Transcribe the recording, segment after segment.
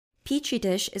Petri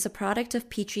Dish is a product of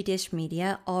Petri Dish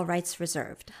Media, all rights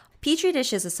reserved. Petri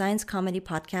Dish is a science comedy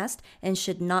podcast and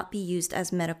should not be used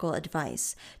as medical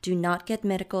advice. Do not get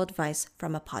medical advice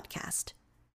from a podcast.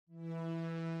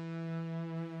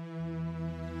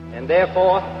 And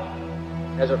therefore,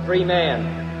 as a free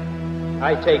man,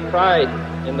 I take pride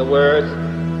in the words,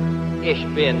 Ich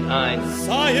bin ein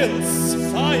Science!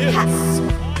 Science!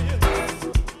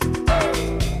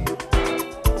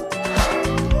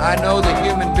 I know the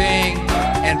human being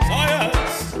and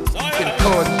Science! can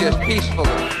coexist peacefully.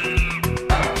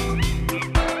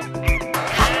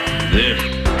 This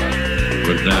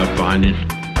what thou findest.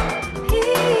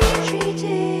 Petri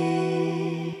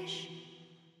Dish.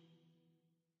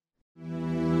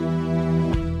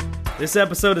 This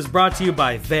episode is brought to you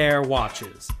by Their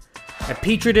Watches. At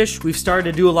Petri Dish, we've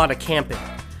started to do a lot of camping.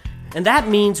 And that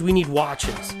means we need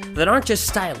watches that aren't just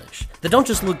stylish, that don't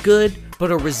just look good,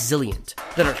 but are resilient,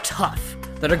 that are tough,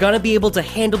 that are gonna be able to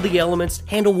handle the elements,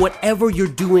 handle whatever you're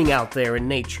doing out there in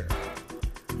nature.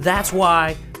 That's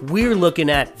why we're looking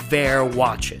at Their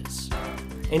Watches.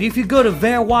 And if you go to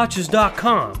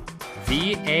theirwatches.com,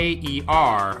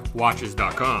 VAER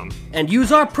watches.com, and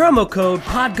use our promo code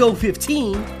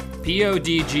PODGO15,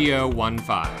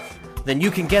 PODGO15, then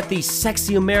you can get these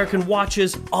sexy American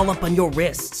watches all up on your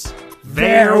wrists.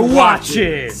 Their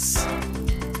Watches!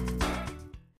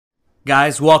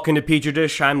 Guys, welcome to Petri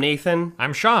Dish. I'm Nathan.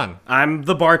 I'm Sean. I'm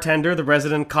the bartender, the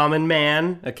resident common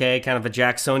man, okay, kind of a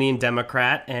Jacksonian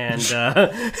Democrat, and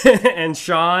and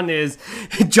Sean is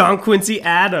John Quincy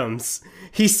Adams.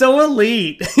 He's so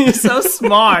elite. He's so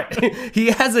smart. He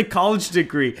has a college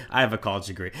degree. I have a college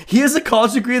degree. He has a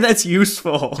college degree that's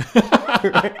useful.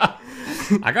 Right?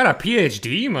 I got a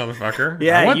PhD, motherfucker.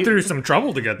 Yeah, I went through some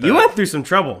trouble to get that. You went through some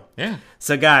trouble. Yeah.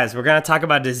 So guys, we're going to talk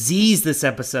about disease this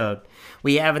episode.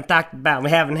 We haven't had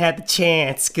the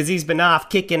chance because he's been off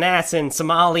kicking ass in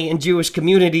Somali and Jewish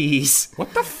communities.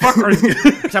 What the fuck are you...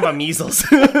 We're talking about measles.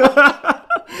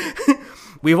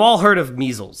 We've all heard of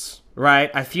measles,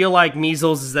 right? I feel like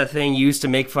measles is that thing you used to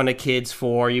make fun of kids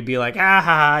for. You'd be like,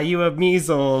 ah, you have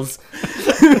measles.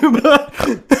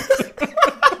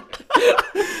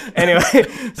 Anyway,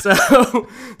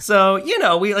 so you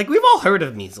know, we've all heard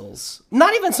of measles.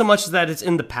 Not even so much that it's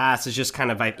in the past. It's just kind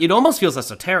of like, it almost feels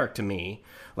esoteric to me.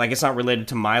 Like it's not related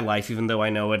to my life, even though I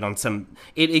know it on some.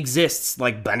 It exists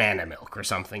like banana milk or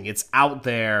something. It's out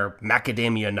there,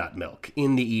 macadamia nut milk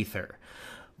in the ether.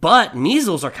 But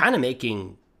measles are kind of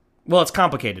making. Well, it's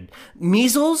complicated.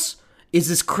 Measles is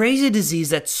this crazy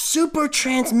disease that's super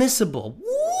transmissible,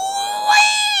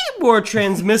 way more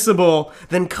transmissible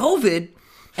than COVID.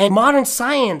 And modern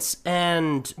science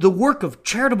and the work of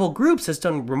charitable groups has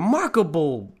done a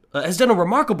remarkable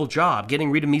job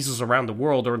getting rid of measles around the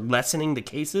world or lessening the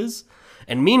cases.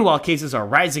 And meanwhile, cases are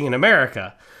rising in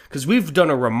America because we've done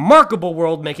a remarkable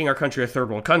world making our country a third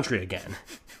world country again.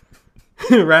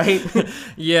 Right?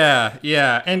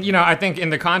 Yeah. And, you know, I think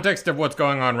in the context of what's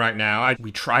going on right now,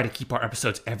 we try to keep our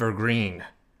episodes evergreen.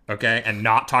 Okay, and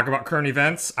not talk about current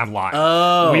events. I'm lying.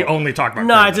 Oh, we only talk about.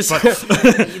 No, this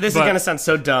is gonna sound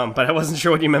so dumb, but I wasn't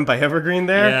sure what you meant by evergreen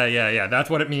there. Yeah. That's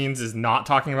what it means, is not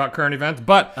talking about current events.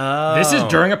 But this is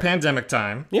during a pandemic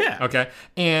time. Yeah. Okay,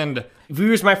 and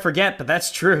viewers might forget, but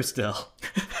that's true still.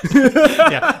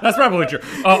 Yeah, that's probably true.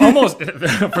 Almost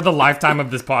for the lifetime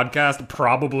of this podcast,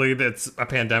 probably that's a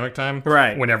pandemic time.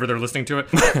 Right. Whenever they're listening to it.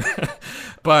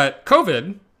 But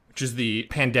COVID, which is the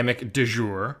pandemic du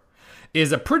jour,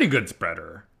 is a pretty good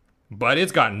spreader, but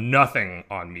it's got nothing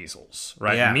on measles,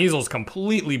 right? Yeah. Measles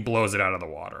completely blows it out of the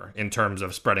water in terms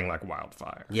of spreading like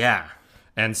wildfire. Yeah.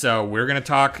 And so we're going to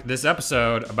talk this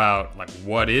episode about like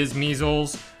what is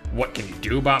measles, what can you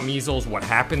do about measles, what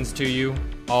happens to you,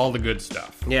 all the good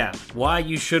stuff. Yeah, why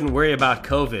you shouldn't worry about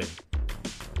COVID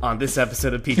on this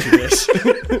episode of Petri Dish.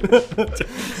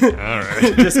 All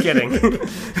right. Just kidding. Good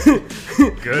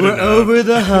We're enough. over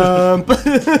the hump.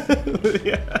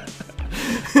 Yeah.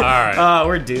 All right. Oh,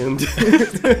 we're doomed.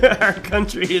 Our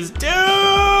country is doomed.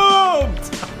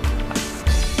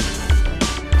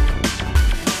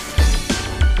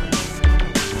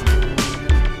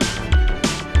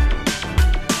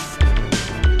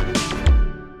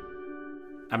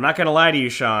 I'm not gonna lie to you,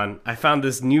 Sean. I found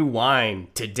this new wine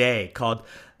today called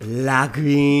La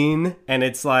Green, and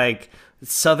it's like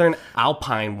Southern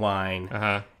Alpine wine.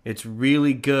 Uh-huh. It's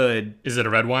really good. Is it a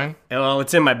red wine? Well,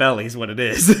 it's in my belly is what it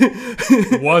is.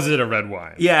 Was it a red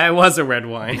wine? Yeah, it was a red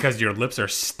wine. Because your lips are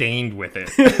stained with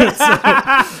it.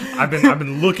 I've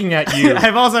been looking at you.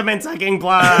 I've also been sucking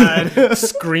blood.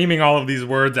 Screaming all of these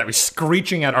words at me,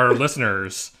 screeching at our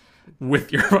listeners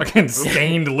with your fucking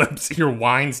stained lips, your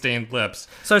wine-stained lips.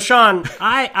 So, Sean,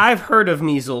 I've heard of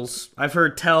measles. I've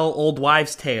heard tell old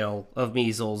wives' tale of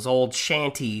measles, old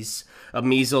shanties of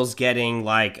measles getting,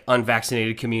 like,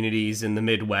 unvaccinated communities in the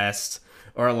Midwest,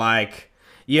 or, like,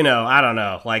 you know, I don't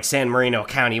know, like San Marino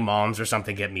County moms or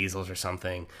something get measles or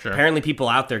something. Sure. Apparently people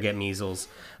out there get measles.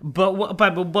 But what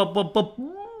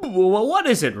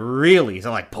is it really? Is it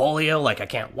like polio? Like I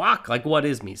can't walk? Like what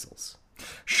is measles?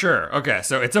 Sure. Okay.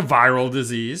 So it's a viral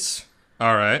disease.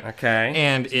 All right. Okay.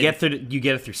 And you get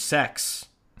it through sex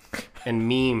and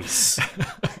memes.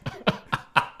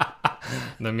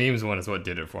 The memes one is what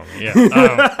did it for me.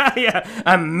 Yeah. Yeah.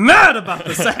 I'm mad about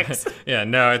the sex. Yeah.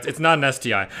 No, it's not an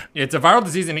STI. It's a viral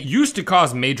disease, and it used to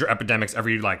cause major epidemics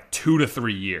every like 2 to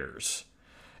 3 years.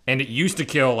 And it used to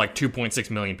kill like 2.6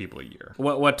 million people a year.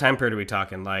 What time period are we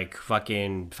talking? Like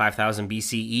fucking 5000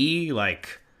 BCE?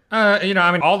 Like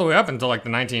all the way up until like the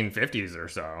 1950s or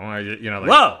so.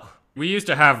 Whoa! We used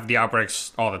to have the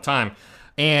outbreaks all the time.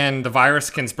 And the virus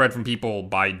can spread from people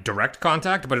by direct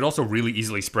contact, but it also really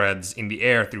easily spreads in the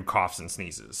air through coughs and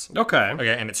sneezes. Okay.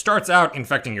 Okay, and it starts out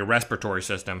infecting your respiratory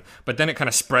system, but then it kind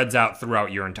of spreads out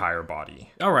throughout your entire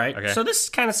body. All right. Okay. So this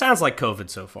kind of sounds like COVID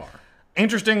so far.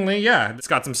 Interestingly, yeah, it's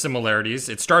got some similarities.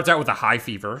 It starts out with a high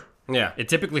fever. Yeah. It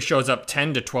typically shows up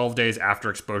 10 to 12 days after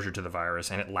exposure to the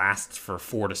virus, and it lasts for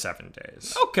 4 to 7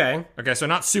 days. Okay. Okay, so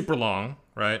not super long,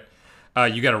 right?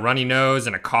 You get a runny nose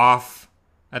and a cough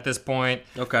at this point.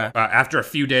 Okay. After a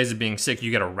few days of being sick,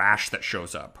 you get a rash that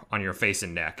shows up on your face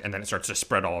and neck, and then it starts to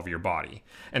spread all over your body.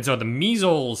 And so the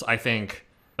measles, I think,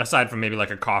 aside from maybe like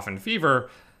a cough and fever,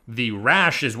 the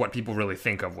rash is what people really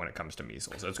think of when it comes to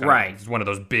measles. It's it's one of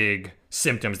those big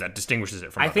symptoms that distinguishes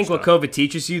it from I other think stuff. what COVID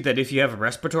teaches you, that if you have a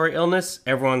respiratory illness,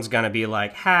 everyone's going to be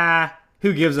like, ha,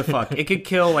 who gives a fuck? It could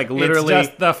kill, like, literally... It's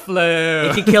just the flu.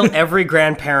 It could kill every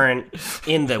grandparent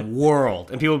in the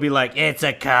world. And people will be like, it's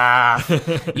a cough.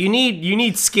 You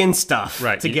need skin stuff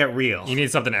to get real. You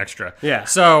need something extra. Yeah.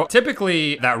 So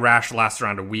typically that rash lasts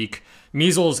around a week.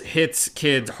 Measles hits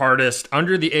kids hardest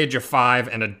under the age of 5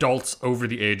 and adults over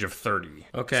the age of 30.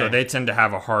 Okay. So they tend to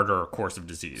have a harder course of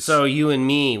disease. So you and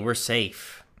me, we're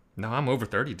safe. No, I'm over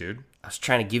 30, dude. I was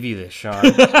trying to give you this, Sean.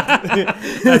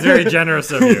 That's very generous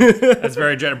of you. That's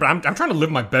very generous. But I'm trying to live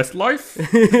my best life,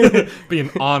 being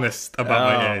honest about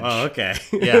my age. Oh, okay.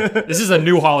 Yeah, this is a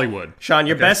new Hollywood. Sean,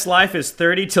 your best life is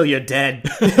 30 till you're dead.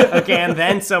 Okay, and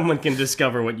then someone can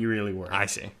discover what you really were. I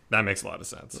see. That makes a lot of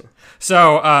sense.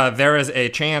 So there is a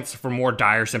chance for more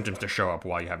dire symptoms to show up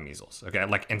while you have measles. Okay,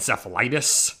 like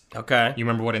encephalitis. Okay. You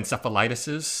remember what encephalitis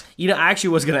is? You know, I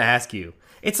actually was going to ask you.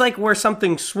 It's like where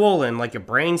something's swollen, like your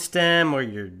brain stem or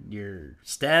your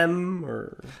stem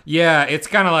or... Yeah, it's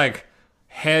kind of like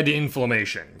head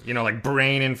inflammation, like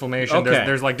brain inflammation. Okay.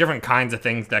 There's like different kinds of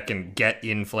things that can get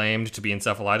inflamed to be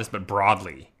encephalitis, but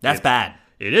broadly. That's bad.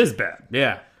 It is bad.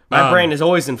 Yeah. My brain is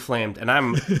always inflamed, and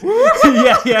I'm...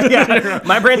 yeah.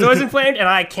 My brain's always inflamed, and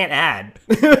I can't add.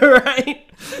 Right?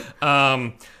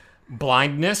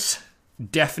 Blindness,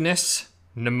 deafness,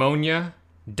 pneumonia,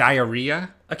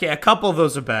 diarrhea. Okay, a couple of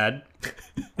those are bad.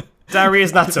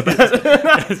 Diarrhea's not so bad.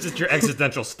 It's just your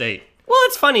existential state. Well,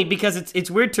 it's funny because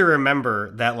it's weird to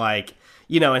remember that, like,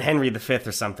 in Henry V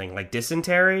or something, like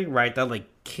dysentery, right? That, like,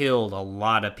 killed a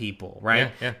lot of people,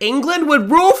 right? Yeah. England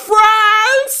would rule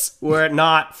France were it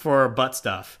not for butt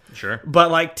stuff. Sure.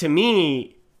 But, like, to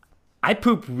me, I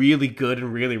poop really good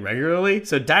and really regularly,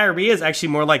 so diarrhea is actually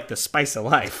more like the spice of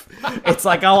life. It's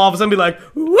like I'll all of a sudden be like,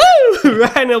 woo!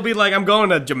 Right? And it'll be like I'm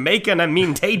going to Jamaica and I'm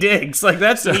meeting Tay Diggs. Like,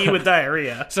 that's me with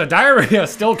diarrhea. So diarrhea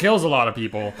still kills a lot of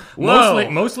people. Whoa.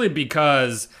 Mostly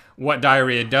because what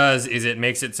diarrhea does is it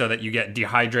makes it so that you get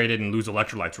dehydrated and lose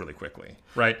electrolytes really quickly,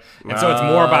 right? And so it's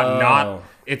more about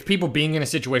it's people being in a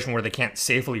situation where they can't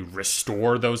safely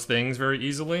restore those things very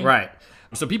easily. Right.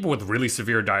 So people with really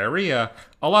severe diarrhea,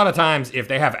 a lot of times, if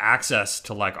they have access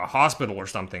to like a hospital or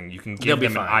something, you can give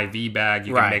them an IV bag.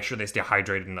 You can make sure they stay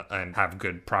hydrated and have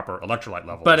good, proper electrolyte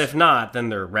levels. But if not, then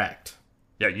they're wrecked.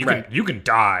 Yeah, you can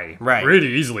die pretty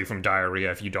easily from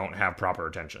diarrhea if you don't have proper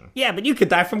attention. Yeah, but you could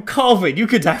die from COVID. You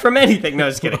could die from anything. No,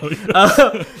 just kidding.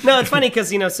 No, it's funny because,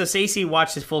 so Stacey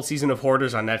watched this full season of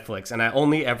Hoarders on Netflix, and I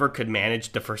only ever could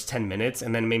manage the first 10 minutes,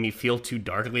 and then it made me feel too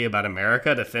darkly about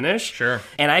America to finish. Sure.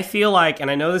 And I feel like,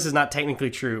 and I know this is not technically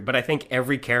true, but I think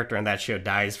every character in that show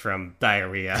dies from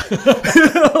diarrhea.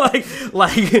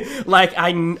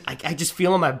 I just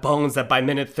feel in my bones that by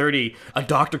minute 30, a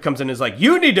doctor comes in and is like,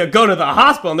 you need to go to the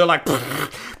hospital. And they're like,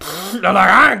 They're like,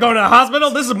 I ain't going to the hospital.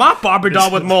 This is my Barbie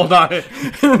doll with mold on it.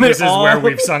 This is where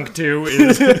we've sunk to,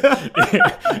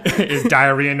 is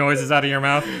diarrhea noises out of your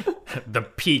mouth. The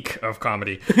peak of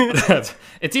comedy.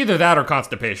 It's either that or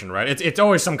constipation, right? It's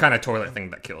always some kind of toilet thing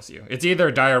that kills you. It's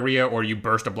either diarrhea or you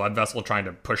burst a blood vessel trying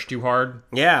to push too hard.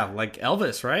 Yeah, like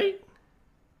Elvis, right?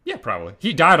 Yeah, probably.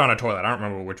 He died on a toilet. I don't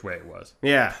remember which way it was.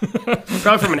 Yeah.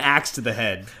 Probably from an axe to the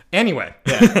head. Anyway,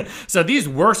 yeah. So these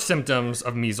worst symptoms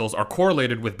of measles are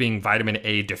correlated with being vitamin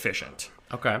A deficient.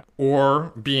 Okay.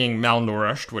 Or being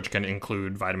malnourished, which can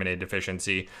include vitamin A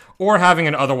deficiency, or having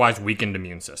an otherwise weakened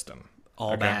immune system.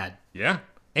 All bad. Yeah.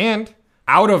 And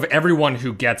out of everyone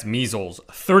who gets measles,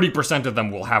 30% of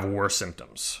them will have worse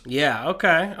symptoms. Yeah,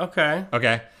 okay.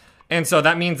 Okay. And so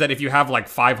that means that if you have like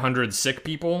 500 sick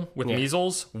people with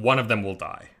measles, one of them will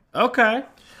die. Okay.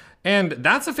 And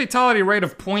that's a fatality rate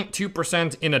of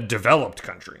 0.2% in a developed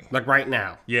country. Like right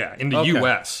now. Yeah, in the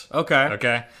US.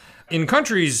 Okay. In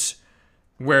countries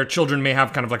where children may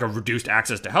have kind of like a reduced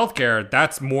access to healthcare,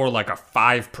 that's more like a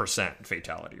 5%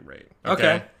 fatality rate.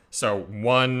 Okay. So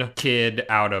 1 kid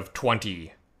out of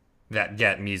 20 that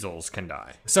get measles can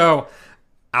die. So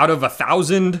out of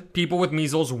 1,000 people with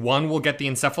measles, 1 will get the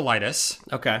encephalitis.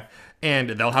 Okay. And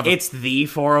they'll have It's the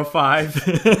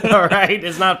 405. All right?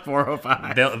 It's not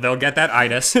 405. They'll get that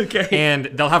itis. Okay. And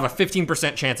they'll have a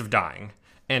 15% chance of dying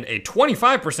and a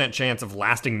 25% chance of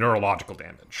lasting neurological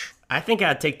damage. I think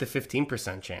I'd take the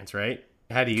 15% chance, right?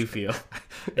 How do you feel?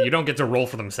 You don't get to roll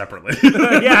for them separately.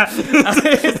 Yeah.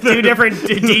 It's 2 different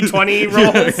D20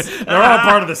 rolls. They're all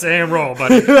part of the same roll,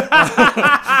 buddy.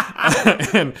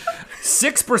 And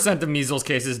 6% of measles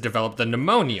cases develop the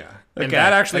pneumonia. And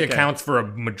that actually accounts for a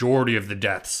majority of the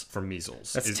deaths from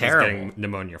measles. That's is terrible. Getting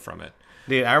pneumonia from it.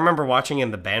 Dude, I remember watching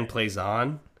in The Band Plays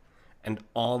On, and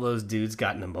all those dudes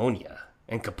got pneumonia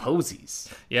and Kaposi's.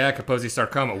 Yeah, Kaposi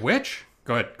sarcoma. Which?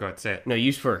 Go ahead, say it. No,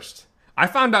 you first. I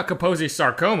found out Kaposi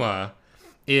sarcoma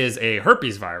is a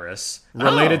herpes virus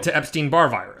related to Epstein-Barr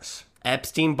virus.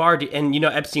 Epstein-Barr, and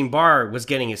Epstein-Barr was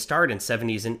getting his start in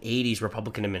 70s and 80s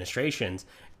Republican administrations.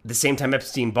 The same time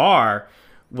Epstein-Barr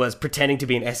was pretending to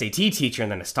be an SAT teacher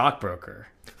and then a stockbroker.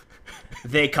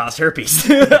 They caused herpes.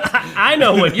 I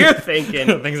know what you're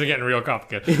thinking. Things are getting real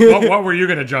complicated. What were you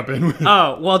going to jump in with?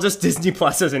 Oh, well, just Disney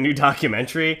Plus has a new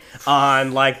documentary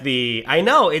on, I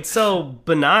know, it's so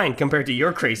benign compared to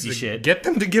your crazy shit. Get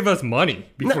them to give us money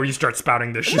before you start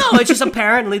spouting this shit. No, it's just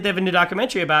apparently they have a new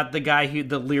documentary about the guy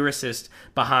the lyricist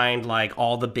behind,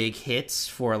 all the big hits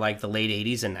for, the late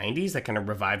 80s and 90s that kind of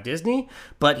revived Disney.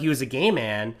 But he was a gay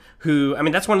man who,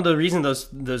 that's one of the reasons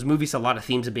those movies have a lot of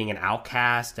themes of being an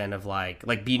outcast and of,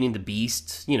 like Beauty and the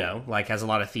Beast, has a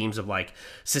lot of themes of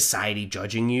society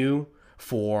judging you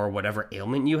for whatever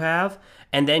ailment you have.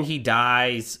 And then he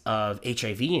dies of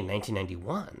HIV in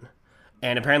 1991.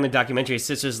 And apparently the documentary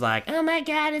sister's like, oh my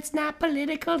God, it's not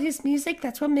political, his music,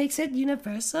 that's what makes it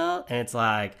universal. And it's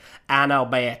like, I know,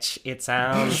 bitch, it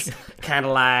sounds kind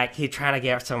of like he's trying to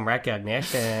get some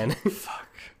recognition. Fuck.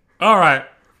 All right.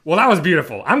 Well, that was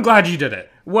beautiful. I'm glad you did it.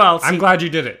 Well, see, I'm glad you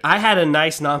did it. I had a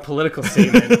nice non-political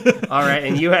statement, all right,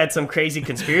 and you had some crazy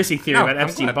conspiracy theory about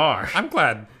Epstein-Barr. I'm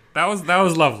glad. That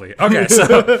was lovely. Okay,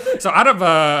 so out of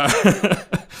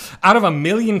out of 1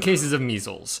 million cases of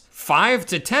measles, 5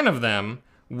 to 10 of them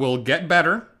will get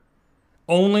better,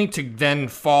 only to then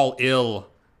fall ill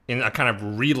in a kind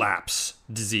of relapse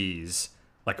disease,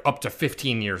 up to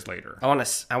 15 years later. I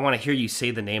want to hear you say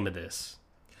the name of this.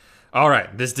 All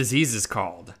right, this disease is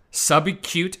called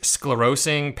subacute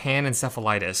sclerosing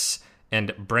panencephalitis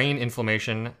and brain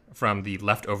inflammation from the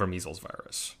leftover measles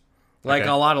virus. Like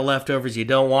a lot of leftovers, you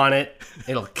don't want it.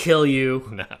 It'll kill you.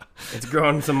 No. It's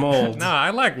growing some mold. No, I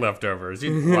like leftovers.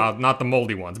 Well, not the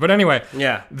moldy ones. But anyway,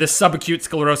 yeah. This subacute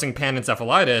sclerosing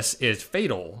panencephalitis is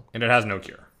fatal, and it has no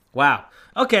cure. Wow.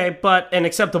 Okay, but an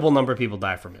acceptable number of people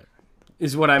die from it,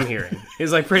 is what I'm hearing.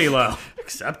 It's pretty low.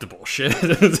 Acceptable shit.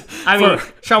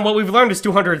 Sean, what we've learned is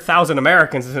 200,000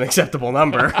 Americans is an acceptable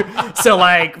number. So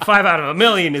 5 out of 1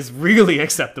 million is really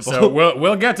acceptable. So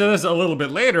we'll get to this a little bit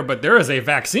later, but there is a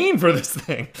vaccine for this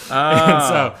thing. And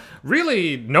so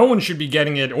really no one should be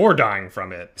getting it or dying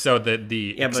from it. So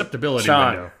the acceptability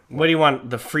Sean, window. What do you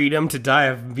want? The freedom to die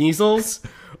of measles?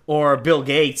 Or Bill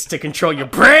Gates to control your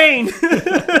brain?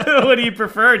 What do you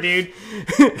prefer, dude?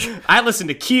 I listen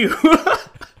to Q.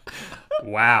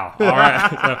 Wow. All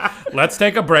right. So let's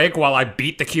take a break while I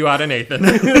beat the Q out of Nathan.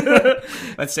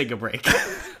 Let's take a break.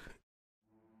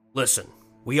 Listen,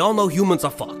 we all know humans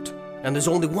are fucked, and there's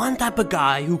only one type of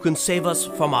guy who can save us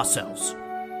from ourselves.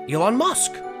 Elon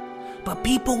Musk. But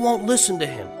people won't listen to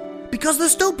him because they're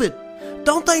stupid.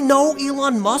 Don't they know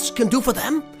Elon Musk can do for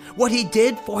them what he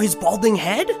did for his balding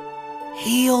head?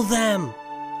 heal them.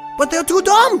 But they're too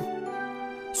dumb.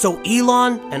 So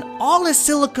Elon and all his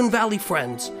Silicon Valley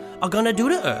friends are gonna do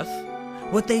to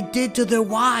Earth what they did to their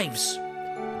wives.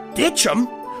 Ditch them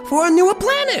for a newer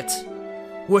planet.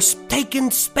 We're taking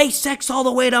SpaceX all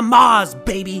the way to Mars,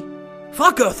 baby.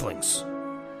 Fuck Earthlings.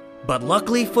 But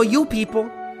luckily for you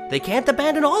people, they can't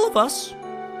abandon all of us.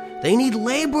 They need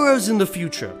laborers in the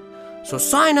future. So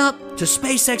sign up to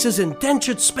SpaceX's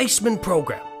Indentured Spaceman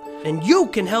program, and you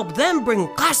can help them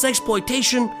bring class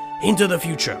exploitation into the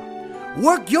future.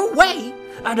 Work your way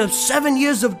out of 7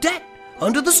 years of debt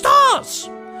under the stars.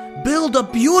 Build a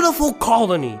beautiful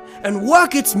colony and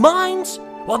work its mines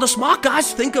while the smart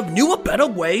guys think of newer, better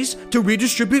ways to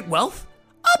redistribute wealth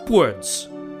upwards.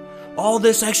 All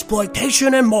this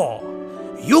exploitation and more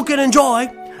you can enjoy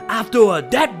after a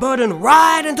debt-burdened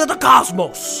ride into the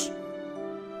cosmos.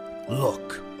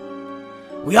 Look,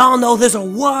 we all know there's a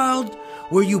world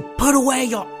where you put away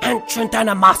your ancient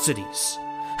animosities,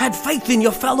 had faith in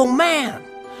your fellow man,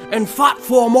 and fought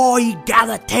for a more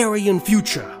egalitarian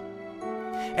future.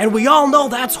 And we all know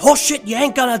that's horseshit, you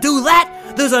ain't gonna do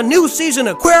that. There's a new season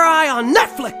of Queer Eye on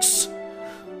Netflix.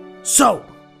 So,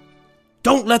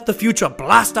 don't let the future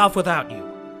blast off without you.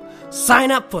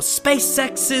 Sign up for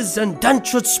SpaceX's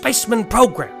Indentured Spaceman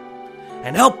program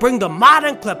and help bring the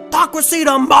modern kleptocracy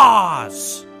to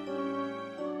Mars.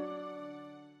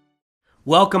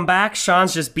 Welcome back.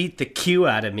 Sean's just beat the Q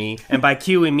out of me, and by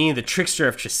Q we mean the trickster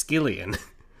of Triskelion.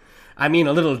 I mean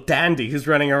a little dandy who's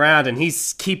running around and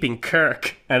he's keeping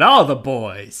Kirk and all the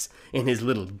boys in his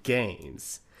little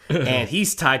games. And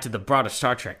he's tied to the broader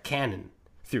Star Trek canon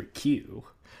through Q.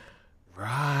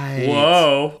 Right.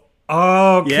 Whoa.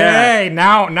 Okay. Yeah.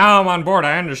 Now I'm on board.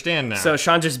 I understand now. So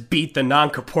Sean just beat the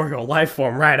non-corporeal life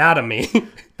form right out of me.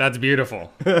 That's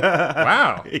beautiful.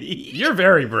 Wow. You're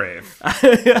very brave.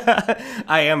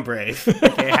 I am brave.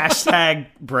 Okay, hashtag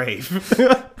brave.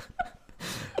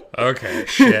 Okay,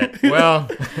 shit. Well,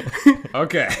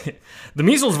 okay. The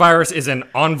measles virus is an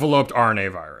enveloped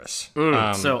RNA virus.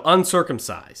 So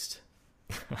uncircumcised.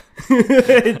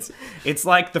 it's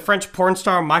like the French porn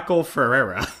star Michael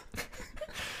Ferreira.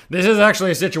 This is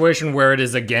actually a situation where it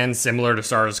is again similar to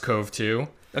SARS-CoV-2.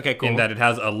 Okay, cool. In that it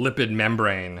has a lipid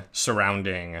membrane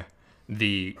surrounding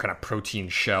the kind of protein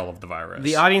shell of the virus.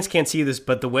 The audience can't see this,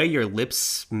 but the way your lips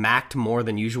smacked more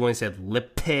than usual and said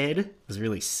lipid was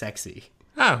really sexy.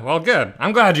 Ah, well, good.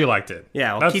 I'm glad you liked it.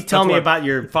 Yeah, well, keep telling me about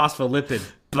your phospholipid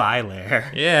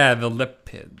bilayer. Yeah, the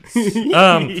lipids.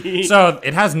 So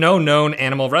it has no known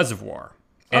animal reservoir.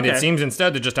 And Okay. it seems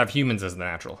instead to just have humans as the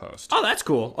natural host. Oh, that's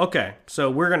cool. Okay, so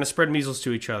we're going to spread measles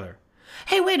to each other.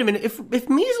 Hey, wait a minute. If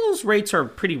measles rates are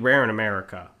pretty rare in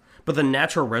America, but the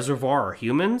natural reservoir are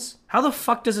humans, how the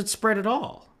fuck does it spread at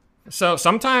all? So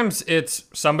sometimes it's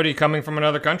somebody coming from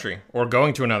another country or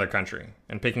going to another country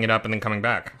and picking it up and then coming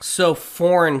back. So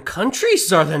foreign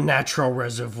countries are the natural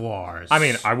reservoirs. I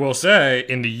mean, I will say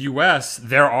in the U.S.,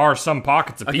 there are some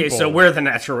pockets of Okay, people so we're the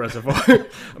natural reservoir.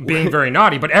 being very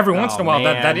naughty, but every once in a while,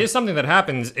 that man. is something that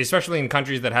happens, especially in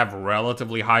countries that have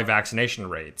relatively high vaccination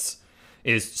rates,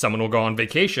 is someone will go on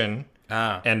vacation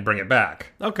and bring it back.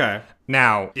 Okay.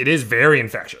 Now, it is very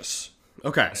infectious.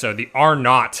 Okay. So the R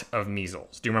naught of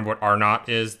measles. Do you remember what R naught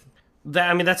is?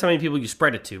 That's how many people you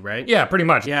spread it to, right? Yeah, pretty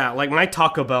much. Yeah, like my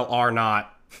Taco Bell R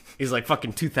naught is like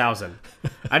fucking 2,000.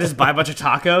 I just buy a bunch of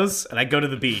tacos and I go to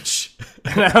the beach.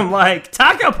 And I'm like,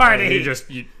 taco party!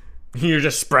 You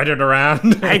just spread it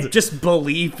around. I just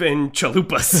believe in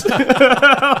chalupas.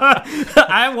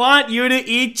 I want you to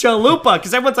eat chalupa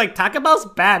because everyone's like, Taco Bell's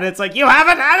bad. And it's like, you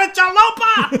haven't had a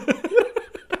chalupa!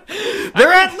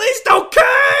 They're at least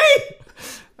okay!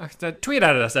 Tweet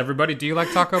at us, everybody. Do you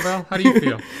like Taco Bell? How do you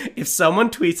feel? If someone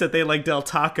tweets that they like Del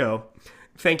Taco,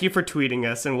 thank you for tweeting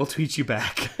us and we'll tweet you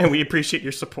back. And we appreciate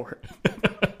your support.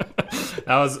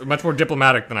 That was much more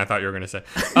diplomatic than I thought you were going to say.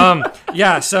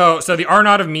 Yeah, so the R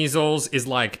naught of measles is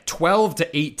like 12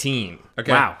 to 18.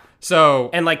 Okay. Wow.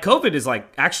 So And like COVID is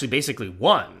like actually basically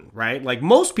one, right? Like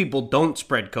most people don't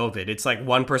spread COVID. It's like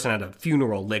one person at a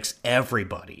funeral licks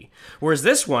everybody. Whereas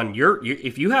this one,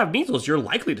 if you have measles, you're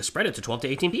likely to spread it to 12 to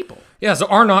 18 people. yeah, so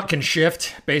R naught can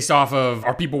shift based off of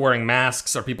are people wearing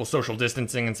masks, are people social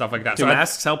distancing and stuff like that. Do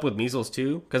masks help with measles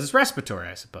too? Because it's respiratory,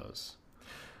 I suppose.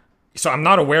 So I'm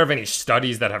not aware of any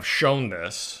studies that have shown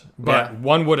this, but Yeah.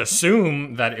 one would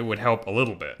assume that it would help a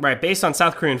little bit. Right, based on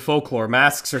South Korean folklore,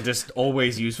 masks are just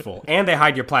always useful. And they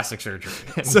hide your plastic surgery.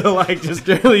 So, like, just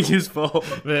really useful.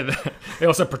 They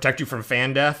also protect you from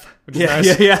fan death, which is Yeah,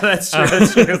 nice. yeah, that's true.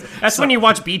 That's true. That's when you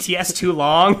watch BTS too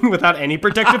long without any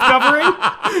protective covering,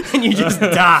 and you just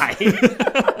die.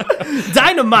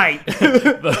 Dynamite.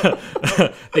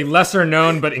 The lesser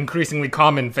known but increasingly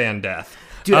common fan death.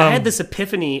 Dude, I had this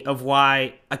epiphany of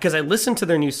why, because I listened to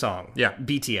their new song, Yeah.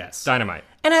 BTS. Dynamite.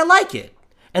 And I like it.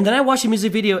 And then I watched the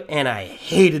music video and I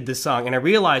hated the song. And I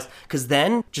realized, because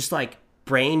then, just like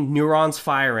brain neurons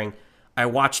firing, I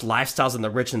watched Lifestyles of the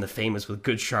Rich and the Famous with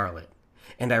Good Charlotte.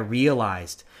 And I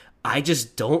realized I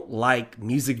just don't like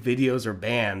music videos or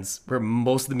bands where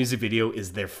most of the music video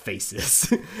is their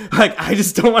faces. Like, I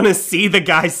just don't want to see the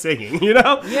guy singing, you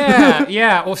know?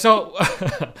 Yeah. Well, so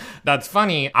that's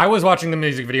funny. I was watching the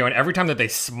music video, and every time that they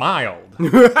smiled,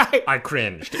 Right? I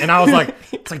cringed. And I was like,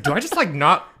 it's like, do I just like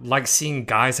not like seeing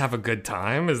guys have a good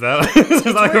time? Is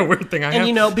that like a weird thing I have? And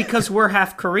you know, because we're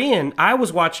half Korean, I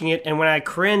was watching it, and when I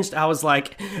cringed, I was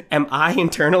like, am I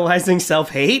internalizing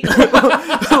self-hate?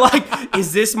 Like,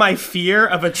 is this my fear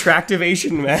of attractive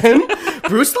Asian men?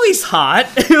 Bruce Lee's hot.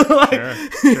 Like,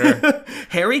 Sure.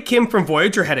 Harry Kim from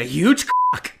Voyager had a huge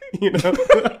cock, you know?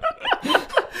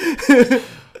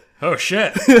 Oh,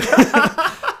 shit.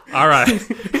 All right.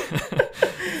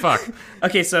 Fuck.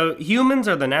 Okay, so humans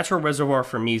are the natural reservoir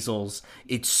for measles.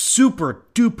 It's super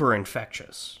duper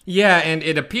infectious. Yeah, and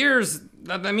it appears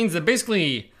that means that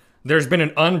basically there's been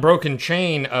an unbroken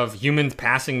chain of humans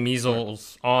passing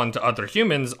measles on to other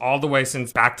humans all the way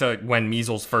since back to when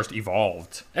measles first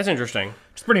evolved. That's interesting.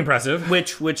 It's pretty impressive.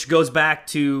 Which goes back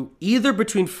to either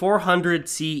between 400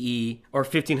 CE or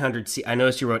 1500 CE. I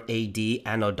noticed you wrote AD,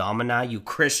 Anno Domini, you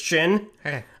Christian.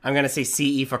 Hey, I'm going to say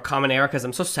CE for Common Era because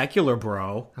I'm so secular,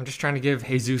 bro. I'm just trying to give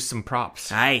Jesus some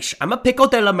props. Aish, I'm a Pico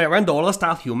de la Mirandola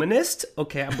style humanist.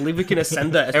 Okay, I believe we can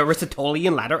ascend the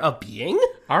Aristotelian ladder of being.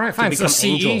 All right, fine. So become CE.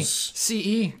 angels.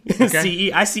 CE. Okay.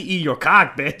 CE, I CE your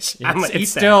cock, bitch. I'm gonna eat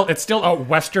that. It's still a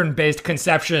Western-based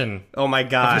conception Oh my of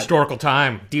god. historical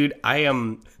time. Dude, I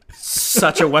am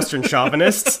such a Western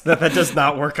chauvinist that does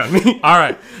not work on me. All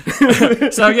right.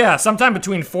 So yeah, sometime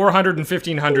between 400 and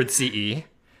 1500 CE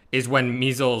is when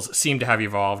measles seem to have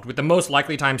evolved, with the most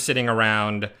likely time sitting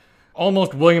around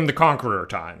almost William the Conqueror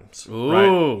times. Right?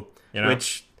 Ooh. You know?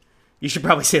 Which you should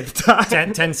probably say the time.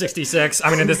 1066. I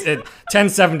mean,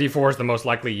 1074 is the most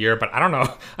likely year, but I don't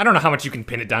know how much you can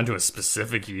pin it down to a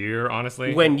specific year,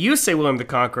 honestly. When you say William the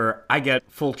Conqueror, I get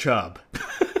full chub.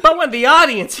 But when the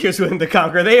audience hears William the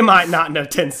Conqueror, they might not know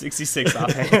 1066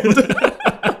 offhand.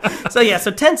 So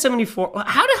 1074.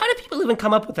 How do people even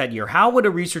come up with that year? How would a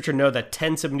researcher know that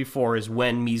 1074 is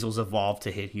when measles evolved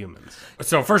to hit humans?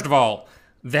 So first of all,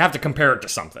 they have to compare it to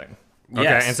something. Okay,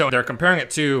 Yes. and so they're comparing it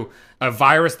to a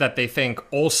virus that they think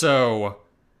also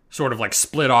sort of like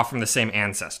split off from the same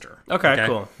ancestor. Okay,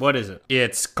 cool. What is it?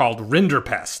 It's called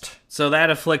Rinderpest. So that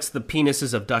afflicts the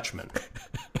penises of Dutchmen.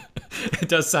 It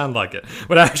does sound like it.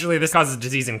 But actually, this causes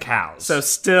disease in cows. So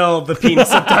still the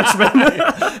penis of Dutchmen.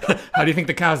 How do you think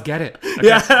the cows get it? Okay.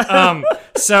 Yeah.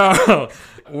 So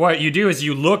what you do is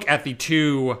you look at the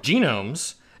two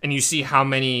genomes and you see how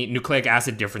many nucleic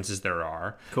acid differences there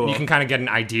are. Cool. And you can kind of get an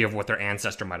idea of what their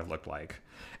ancestor might have looked like.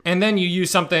 And then you use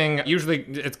something, usually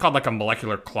it's called like a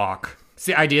molecular clock. It's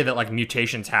the idea that like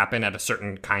mutations happen at a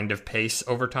certain kind of pace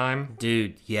over time.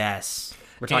 Dude, yes.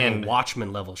 We're talking And-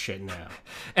 Watchmen level shit now.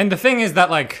 And the thing is that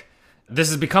like this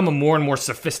has become a more and more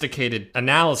sophisticated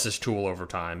analysis tool over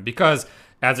time because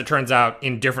as it turns out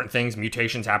in different things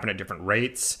mutations happen at different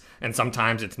rates and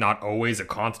sometimes it's not always a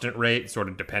constant rate, sort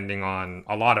of depending on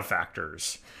a lot of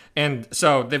factors. And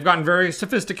so they've gotten very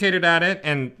sophisticated at it,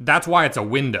 and that's why it's a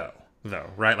window,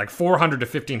 though, right? Like 400 to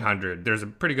 1500, there's a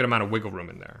pretty good amount of wiggle room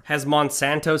in there. Has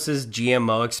Monsanto's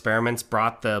GMO experiments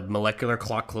brought the molecular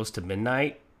clock close to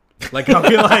midnight? Like, are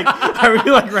we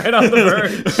like right on the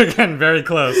verge? We're getting very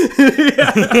close.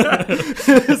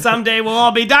 Someday we'll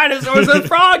all be dinosaurs with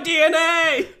frog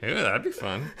DNA. Ew, that'd be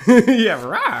fun. Yeah,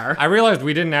 rar. I realized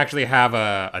we didn't actually have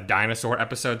a dinosaur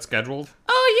episode scheduled.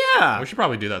 Oh yeah. We should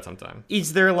probably do that sometime.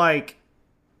 Is there like,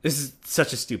 this is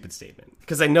such a stupid statement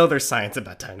because I know there's science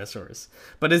about dinosaurs,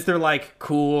 but is there like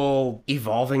cool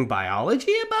evolving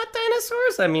biology about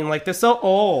dinosaurs? I mean, like they're so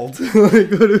old. Like, what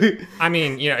do we? I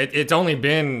mean, you know, it's only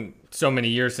been so many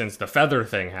years since the feather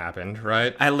thing happened,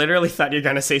 right? I literally thought you were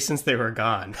gonna say since they were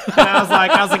gone. And I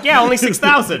was like, yeah, only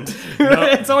 6,000.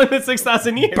 It's only been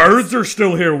 6,000 years. Birds are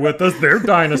still here with us. They're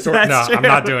dinosaurs. That's No, true. I'm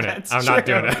not doing it. That's I'm not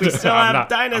true. doing it. We still I'm have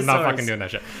dinosaurs. I'm not fucking doing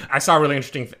that shit. I saw a really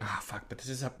interesting thing. Oh, fuck, but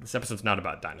this episode's not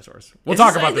about dinosaurs. We'll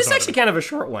talk about this. This is actually kind of a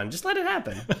short one. Just let it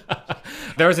happen.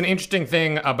 There was an interesting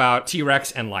thing about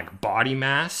T-Rex and like body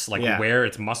mass, like Yeah. where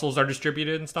its muscles are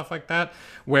distributed and stuff like that,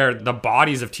 where the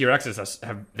bodies of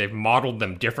T-Rexes they've modeled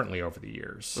them differently over the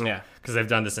years. Yeah. Because they've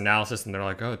done this analysis and they're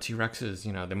like, oh, T-Rexes,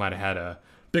 you know, they might have had a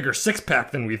bigger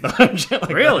six-pack than we thought. Shit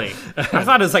like Really? that. I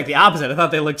thought it was like the opposite. I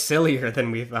thought they looked sillier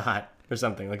than we thought or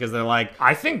something. Because they're like,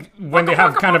 I think when they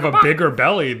have kind of a bigger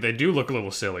belly, they do look a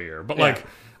little sillier. But like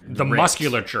the Ripped.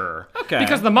 musculature. Okay,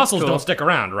 Because the muscles that's cool. don't stick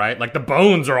around, right? Like the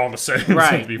bones are all the same.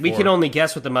 right, As before. we can only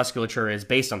guess what the musculature is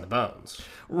based on the bones.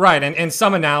 Right, and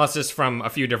some analysis from a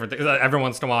few different things. Every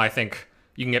once in a while, I think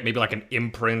you can get maybe like an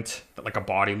imprint that like a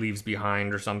body leaves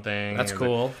behind or something. That's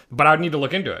cool. But I would need to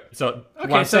look into it. So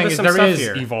what I'm so saying there's is some there stuff is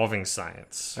here. evolving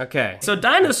science. Okay. So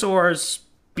dinosaurs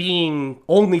being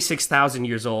only 6,000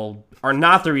 years old are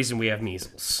not the reason we have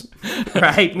measles,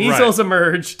 right? Measles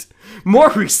emerged more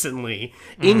recently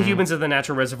in humans of the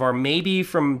natural reservoir, maybe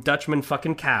from Dutchman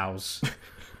fucking cows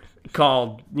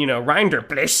called,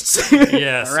 Rinderplichts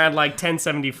Yes. around like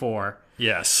 1074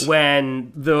 Yes.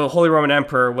 when the Holy Roman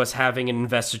Emperor was having an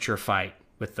investiture fight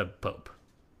with the Pope.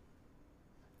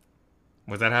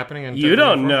 Was that happening in You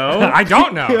don't 1024? know. I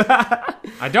don't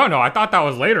know. I don't know. I thought that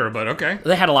was later, but okay.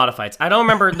 They had a lot of fights. I don't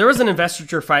remember. There was an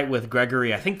investiture fight with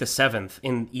Gregory, I think the 7th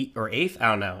or 8th. I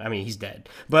don't know. I mean, he's dead.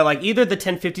 But like either the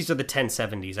 1050s or the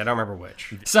 1070s. I don't remember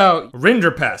which. So,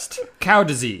 Rinderpest, cow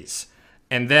disease.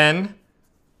 And then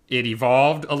it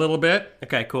evolved a little bit,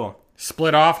 Okay, cool.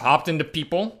 split off, hopped into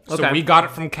people. So Okay. we got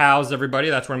it from cows, everybody.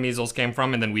 That's where measles came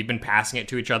from. And then we've been passing it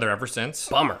to each other ever since.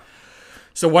 Bummer.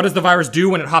 So what does the virus do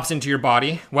when it hops into your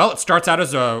body? Well, it starts out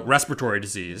as a respiratory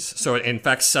disease. So it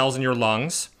infects cells in your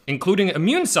lungs, including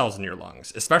immune cells in your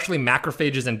lungs, especially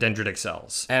macrophages and dendritic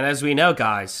cells. And as we know,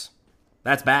 guys,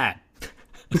 that's bad.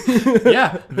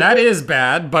 Yeah, that is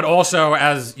bad. But also,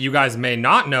 as you guys may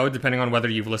not know, depending on whether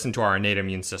you've listened to our innate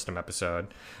immune system episode,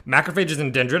 macrophages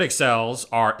and dendritic cells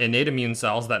are innate immune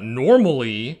cells that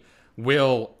normally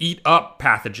will eat up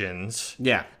pathogens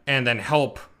Yeah. and then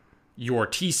help your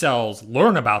T cells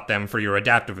learn about them for your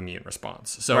adaptive immune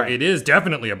response. So Right. it is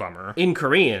definitely a bummer. In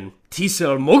Korean,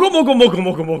 T-cell mogo mogo mogo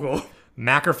mogo mogo.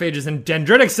 Macrophages and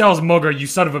dendritic cells, Mugger, you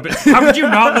son of a bitch. How could you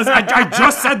not listen? I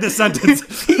just said this sentence.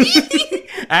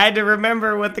 I had to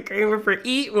remember what the Korean word for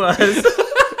eat was.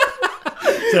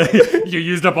 You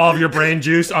used up all of your brain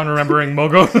juice on remembering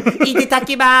Mogo.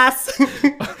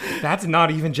 Itadakimasu. That's not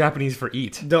even Japanese for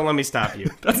eat. Don't let me stop you.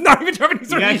 That's not even Japanese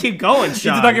for You gotta eat. keep going,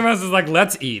 Sean. Itadakimasu is like,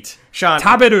 let's eat. Sean,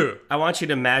 Taberu. I want you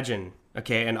to imagine,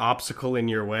 okay, an obstacle in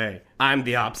your way. I'm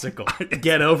the obstacle.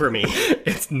 Get over me.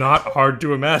 It's not hard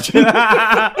to imagine.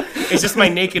 It's just my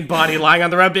naked body lying on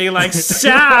the road being like,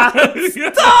 Sean,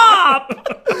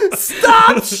 stop!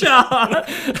 Stop, Sean!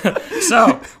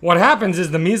 So, what happens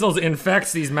is the measles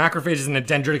infects these macrophages and the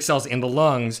dendritic cells in the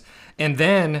lungs, and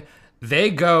then they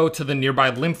go to the nearby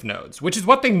lymph nodes, which is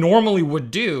what they normally would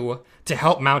do to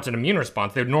help mount an immune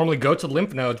response. They would normally go to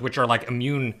lymph nodes, which are like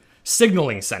immune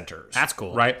signaling centers. That's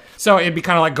cool. Right? So it'd be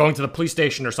kind of like going to the police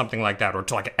station or something like that, or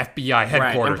to like an FBI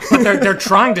headquarters. But they're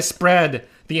trying to spread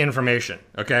the information,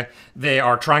 okay? They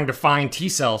are trying to find T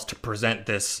cells to present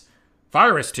this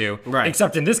virus to, Right.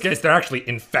 except in this case, they're actually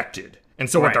infected. And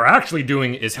so what Right. they're actually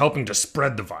doing is helping to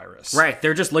spread the virus. Right,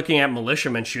 they're just looking at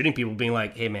militiamen shooting people, being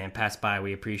like, hey man, pass by,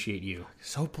 we appreciate you.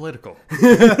 So political.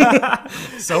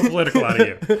 So political out of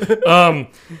you.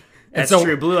 That's so-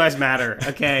 true, Blue Lives Matter,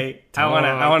 okay? I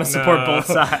wanna support no. both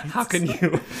sides. How can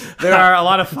you? There are a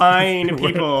lot of fine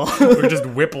people. We're just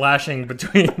whiplashing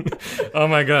between. Oh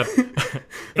my god.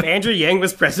 If Andrew Yang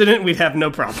was president, we'd have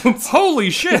no problems. Holy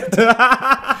shit.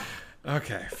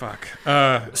 Okay, fuck.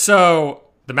 So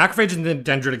the macrophages and the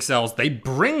dendritic cells, they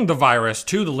bring the virus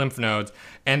to the lymph nodes,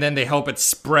 and then they help it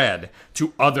spread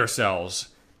to other cells,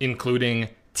 including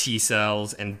T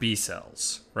cells and B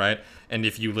cells, right? And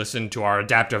if you listen to our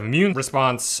adaptive immune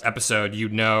response episode,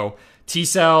 you'd know T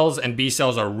cells and B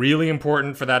cells are really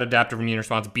important for that adaptive immune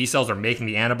response. B cells are making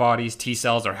the antibodies. T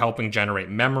cells are helping generate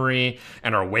memory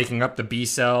and are waking up the B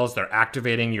cells. They're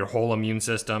activating your whole immune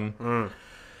system.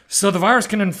 So the virus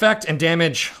can infect and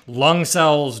damage lung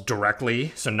cells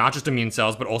directly, so not just immune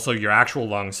cells, but also your actual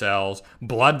lung cells,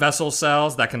 blood vessel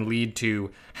cells that can lead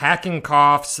to hacking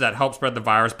coughs that help spread the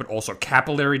virus, but also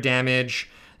capillary damage,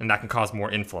 and that can cause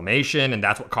more inflammation, and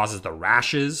that's what causes the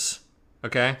rashes,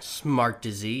 okay? Smart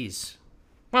disease.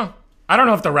 Well, I don't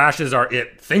know if the rashes are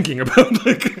it thinking about,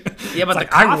 like, Yeah, but it's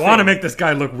the I coughing- want to make this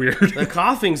guy look weird. The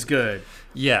coughing's good.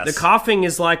 Yes. The coughing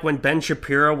is like when Ben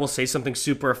Shapiro will say something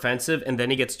super offensive and then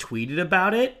he gets tweeted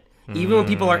about it. Even when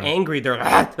people are angry, they're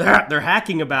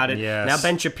hacking about it. Yes. Now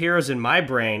Ben Shapiro's in my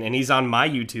brain and he's on my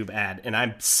YouTube ad and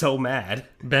I'm so mad.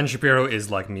 Ben Shapiro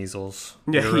is like measles.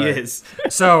 Yeah, You're he right. is.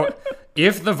 So,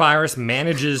 if the virus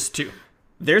manages to...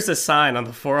 There's a sign on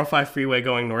the 405 freeway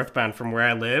going northbound from where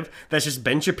I live that's just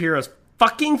Ben Shapiro's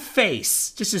fucking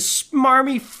face, just his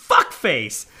smarmy fuck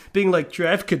face, being like,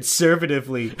 drive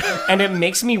conservatively. And it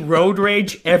makes me road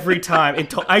rage every time.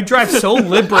 I drive so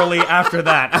liberally after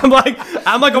that. I'm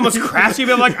like almost crashing,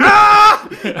 but I'm like, ah!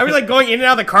 I'm like going in and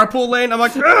out of the carpool lane. I'm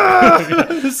like,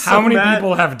 ah! How many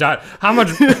people have died? How much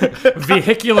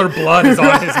vehicular blood is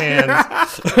on his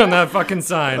hands on that fucking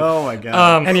sign? Oh my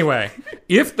God. Anyway,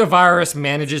 if the virus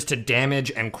manages to damage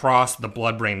and cross the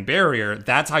blood-brain barrier,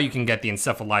 that's how you can get the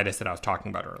encephalitis that I was talking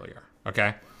about earlier,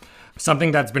 okay?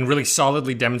 Something that's been really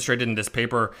solidly demonstrated in this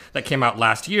paper that came out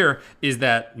last year is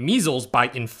that measles, by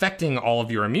infecting all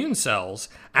of your immune cells,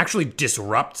 actually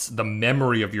disrupts the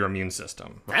memory of your immune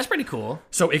system. That's pretty cool.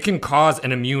 So it can cause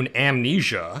an immune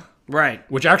amnesia, Right.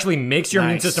 which actually makes your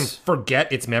immune system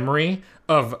forget its memory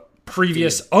of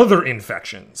previous other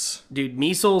infections. Dude,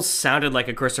 measles sounded like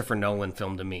a Christopher Nolan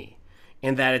film to me.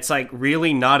 In that it's like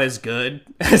really not as good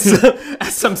as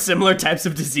some similar types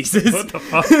of diseases. What the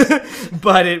fuck?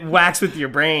 But it whacks with your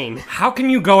brain. How can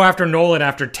you go after Nolan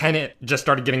after Tenet just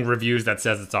started getting reviews that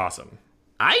says it's awesome?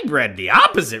 I read the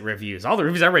opposite reviews. All the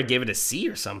reviews I read gave it a C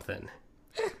or something.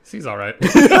 He's all right.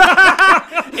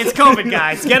 It's COVID,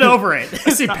 guys. Get over it.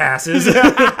 He passes.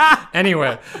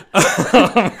 Anyway.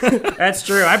 That's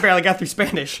true. I barely got through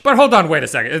Spanish. But hold on, wait a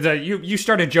second. You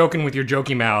started joking with your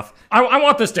jokey mouth. I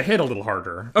want this to hit a little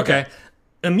harder. Okay.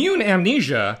 Immune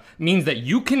amnesia means that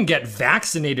you can get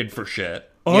vaccinated for shit.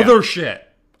 Other shit.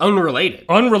 Unrelated.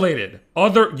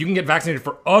 You can get vaccinated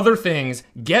for other things,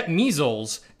 get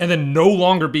measles, and then no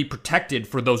longer be protected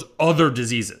for those other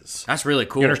diseases. That's really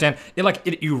cool. You understand?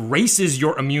 It erases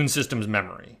your immune system's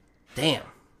memory. Damn.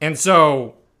 And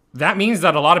so that means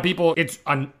that a lot of people, it's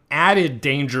an added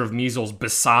danger of measles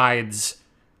besides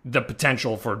the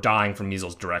potential for dying from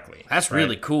measles directly. That's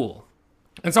really cool.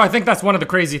 And so I think that's one of the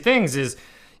crazy things is,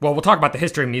 well, we'll talk about the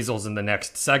history of measles in the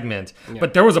next segment,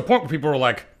 but there was a point where people were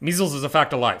like, measles is a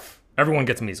fact of life. Everyone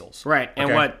gets measles. Right.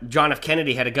 And what John F.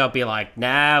 Kennedy had to go be like,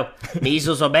 no,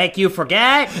 measles will make you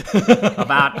forget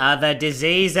about other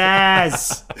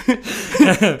diseases.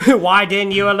 Why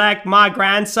didn't you elect my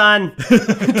grandson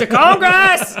to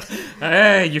Congress?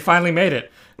 Hey, you finally made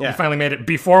it. Yeah. You finally made it.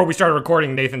 Before we started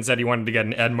recording, Nathan said he wanted to get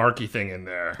an Ed Markey thing in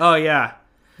there. Oh, yeah.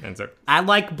 And so, I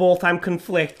like both. I'm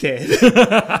conflicted.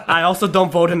 I also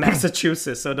don't vote in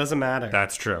Massachusetts, so it doesn't matter.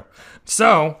 that's true.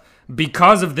 So,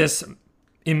 because of this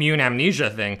immune amnesia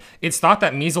thing, it's thought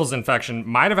that measles infection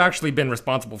might have actually been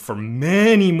responsible for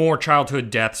many more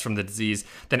childhood deaths from the disease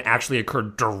than actually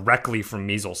occurred directly from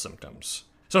measles symptoms.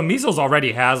 So measles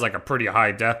already has like a pretty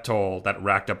high death toll that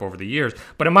racked up over the years,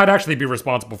 but it might actually be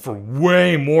responsible for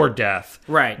way more death.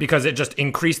 Right. Because it just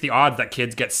increased the odds that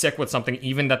kids get sick with something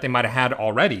even that they might have had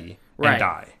already and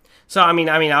die. So I mean,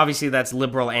 obviously that's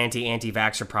liberal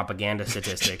anti-vaxxer propaganda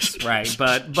statistics, right?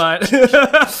 But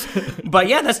but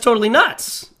yeah, that's totally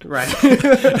nuts, right?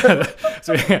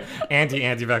 So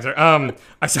anti-vaxxer.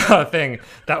 I saw a thing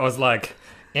that was like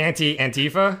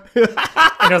anti-Antifa, and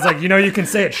I was like, you can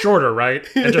say it shorter, right?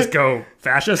 And just go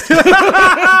fascist.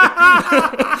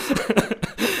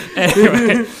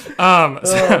 Anyway,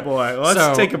 oh boy,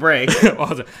 let's take a break.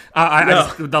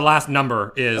 The last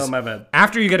number is, oh my bad.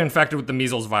 After you get infected with the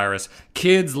measles virus,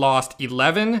 kids lost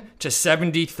 11 to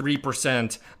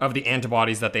 73% of the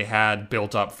antibodies that they had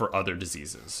built up for other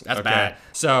diseases. That's bad.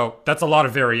 So that's a lot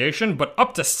of variation, but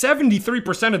up to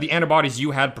 73% of the antibodies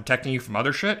you had protecting you from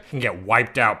other shit can get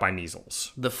wiped out by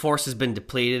measles. The force has been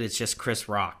depleted. It's just Chris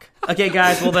Rock. Okay,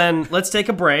 guys, well then, let's take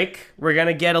a break. We're going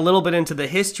to get a little bit into the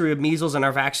history of measles and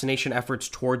our vaccination efforts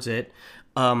towards it.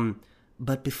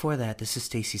 But before that, this is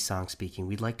Stacey Song speaking.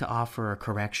 We'd like to offer a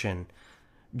correction.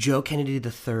 Joe Kennedy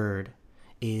III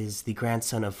is the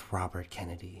grandson of Robert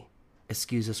Kennedy.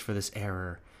 Excuse us for this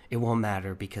error. It won't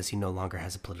matter because he no longer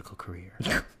has a political career.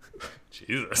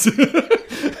 Jesus.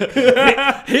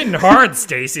 Hitting hard,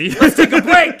 Stacey. Let's take a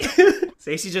break.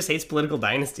 Stacey just hates political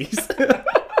dynasties.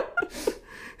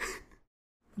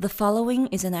 The following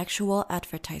is an actual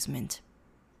advertisement.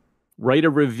 Write a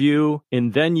review,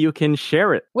 and then you can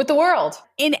share it. With the world.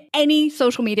 In any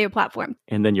social media platform.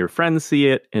 And then your friends see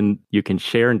it, and you can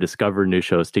share and discover new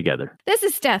shows together. This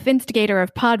is Steph, instigator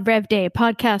of Pod Rev Day,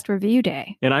 Podcast Review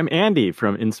Day. And I'm Andy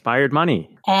from Inspired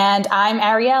Money. And I'm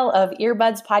Ariel of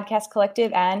Earbuds Podcast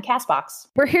Collective and Castbox.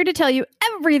 We're here to tell you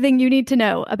everything you need to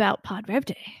know about Pod Rev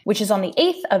Day. Which is on the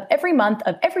 8th of every month,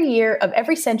 of every year, of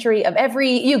every century, of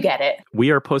every... you get it.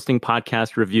 We are posting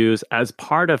podcast reviews as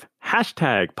part of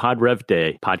hashtag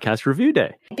PodRevDay, Podcast Review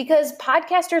Day. Because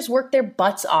podcasters work their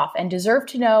butts off and deserve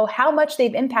to know how much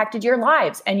they've impacted your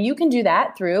lives. And you can do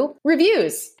that through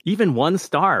reviews. Even 1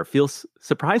 star feels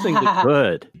surprisingly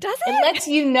good. Does it? It lets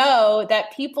you know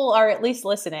that people are at least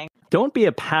listening. Don't be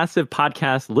a passive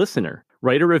podcast listener.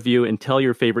 Write a review and tell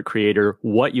your favorite creator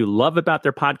what you love about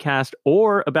their podcast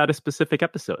or about a specific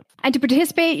episode. And to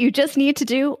participate, you just need to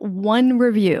do one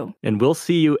review. And we'll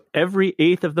see you every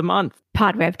 8th of the month.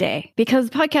 PodRev Day, because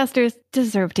podcasters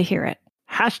deserve to hear it.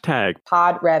 Hashtag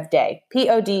PodRevDay.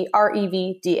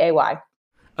 PodRevDay.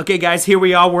 Okay, guys, here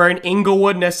we are. We're in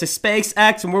Inglewood, next to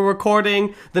SpaceX, and we're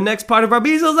recording the next part of our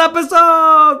measles episode.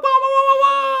 Whoa, whoa, whoa, whoa,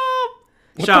 whoa.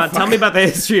 Sean, tell me about the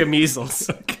history of measles.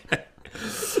 Okay.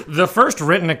 The first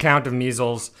written account of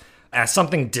measles as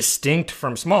something distinct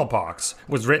from smallpox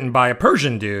was written by a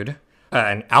Persian dude,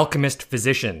 an alchemist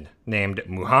physician named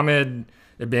Muhammad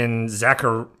ibn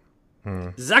Zachariah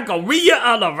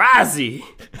al-Razi.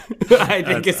 I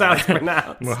think it's how it's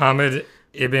pronounced. Muhammad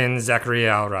ibn Zachariah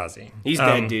al-Razi. He's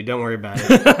dead, dude. Don't worry about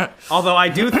it. Although I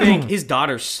do think his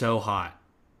daughter's so hot.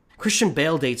 Christian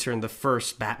Bale dates her in the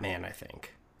first Batman, I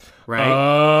think. Right?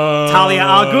 Talia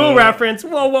al Ghul reference.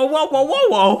 Whoa, whoa, whoa, whoa, whoa,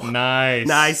 whoa. Nice.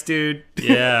 Nice, dude.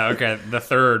 Yeah, okay. The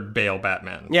third Bale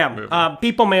Batman. Yeah,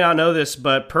 people may not know this,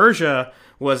 but Persia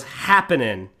was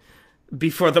happening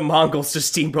before the Mongols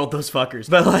just steamrolled those fuckers.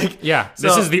 But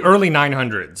this is the early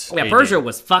 900s. Yeah, AD. Persia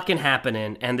was fucking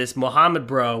happening, and this Muhammad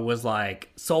bro was like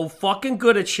so fucking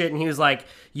good at shit, and he was like,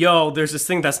 yo, there's this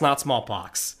thing that's not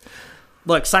smallpox.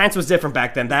 Look, science was different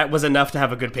back then. That was enough to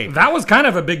have a good paper. That was kind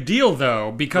of a big deal,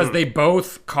 though, because they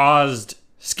both caused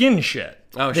skin shit.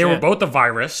 They were both a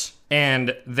virus,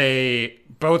 and they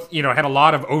both, had a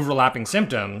lot of overlapping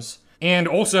symptoms. And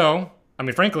also, I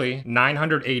mean, frankly,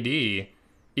 900 AD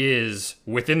is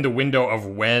within the window of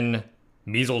when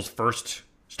measles first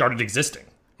started existing.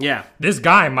 Yeah. This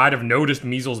guy might have noticed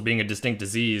measles being a distinct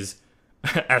disease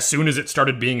as soon as it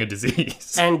started being a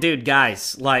disease. And dude,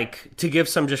 guys, to give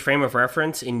some just frame of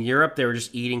reference, in Europe, they were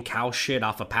just eating cow shit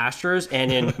off of pastures,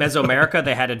 and in Mesoamerica,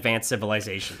 they had advanced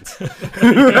civilizations.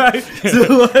 Right?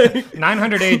 So,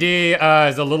 900 AD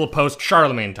is a little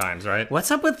post-Charlemagne times, right? What's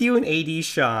up with you and AD,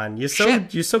 Sean?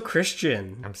 You're so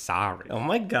Christian. I'm sorry. Oh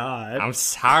my God. I'm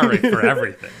sorry for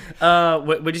everything.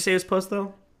 What'd you say it was post,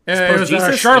 though? It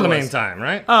was Charlemagne time,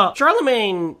 right? Oh,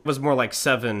 Charlemagne was more like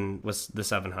was the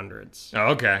 700s.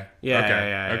 Oh, okay.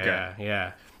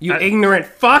 Yeah. You ignorant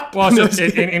fuck! Well, so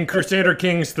in Crusader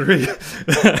Kings 3,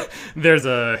 there's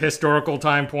a historical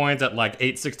time point at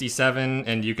 867,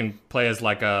 and you can play as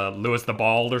a Louis the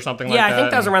Bald or something like that. Yeah, I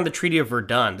think that was around the Treaty of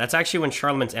Verdun. That's actually when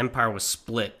Charlemagne's empire was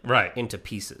split into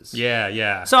pieces.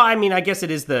 Yeah. So, I mean, I guess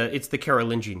it's the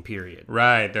Carolingian period.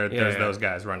 Right, there's those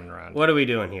guys running around. What are we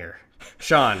doing here?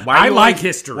 Sean,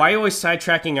 history. Why are you always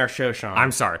sidetracking our show, Sean?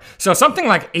 I'm sorry. So something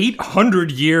like 800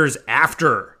 years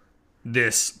after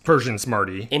this Persian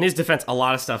smarty. In his defense, a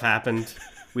lot of stuff happened.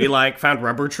 We found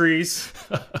rubber trees.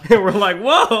 And we're like,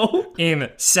 whoa! In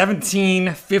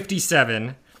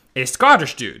 1757, a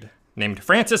Scottish dude named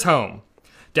Francis Home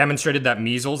demonstrated that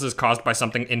measles is caused by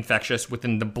something infectious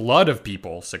within the blood of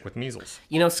people sick with measles.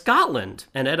 Scotland,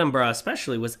 and Edinburgh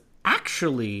especially, was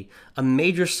actually a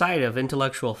major site of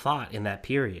intellectual thought in that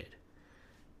period.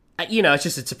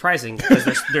 It's surprising because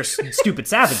they're stupid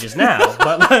savages now,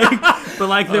 but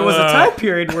there was a time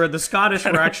period where the Scottish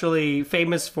were actually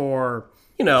famous for,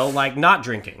 not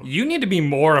drinking. You need to be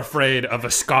more afraid of a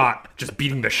Scot just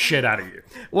beating the shit out of you.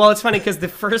 Well, it's funny because the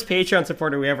first Patreon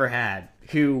supporter we ever had,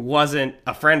 who wasn't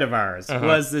a friend of ours,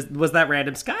 was that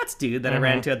random Scots dude that I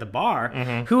ran into at the bar,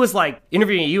 who was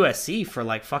interviewing at USC for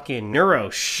fucking neuro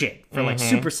shit, for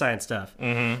super science stuff.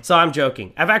 So I'm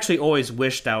joking. I've actually always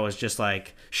wished I was just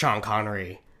Sean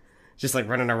Connery, just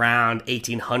running around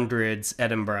 1800s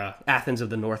Edinburgh. Athens of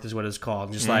the North is what it's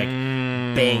called. Just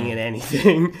banging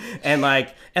anything. And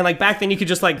back then you could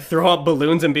just throw up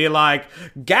balloons and be like,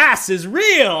 gas is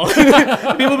real.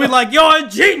 People would be like, you're a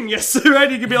genius, right?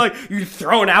 You could be you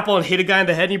throw an apple and hit a guy in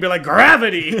the head and you'd be like,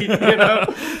 gravity,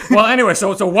 Well, anyway,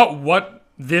 so what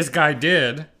this guy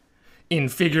did in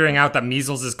figuring out that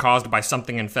measles is caused by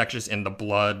something infectious in the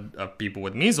blood of people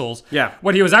with measles. Yeah.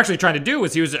 What he was actually trying to do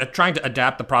was he was trying to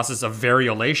adapt the process of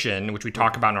variolation, which we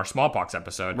talk about in our smallpox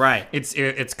episode. Right.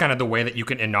 It's kind of the way that you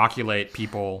can inoculate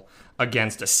people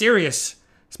against a serious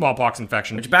smallpox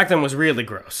infection. Which back then was really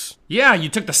gross. Yeah, you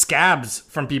took the scabs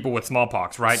from people with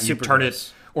smallpox, right? Super you turn gross.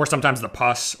 it, or sometimes the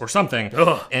pus or something,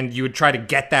 and you would try to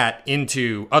get that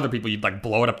into other people. You'd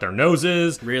blow it up their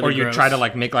noses, really or you'd gross. try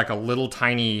to make a little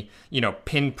tiny,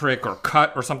 pinprick or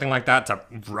cut or something like that to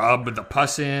rub the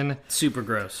pus in. Super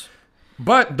gross.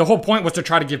 But the whole point was to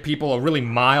try to give people a really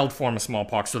mild form of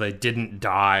smallpox so they didn't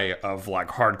die of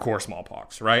hardcore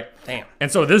smallpox, right? Damn.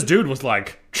 And so this dude was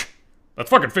like, let's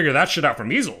fucking figure that shit out for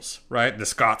measles, right? The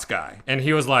Scots guy. And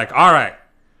he was like, all right,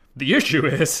 The issue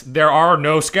is there are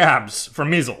no scabs for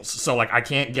measles. So, like, I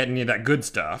can't get any of that good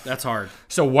stuff. That's hard.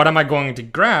 So what am I going to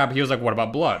grab? He was like, what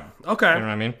about blood? Okay. You know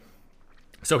what I mean?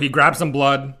 So he grabbed some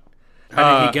blood.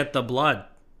 How did he get the blood?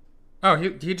 Oh,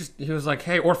 he was like,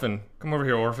 hey, orphan, come over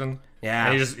here, orphan.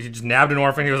 Yeah. And he just nabbed an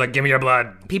orphan. He was like, give me your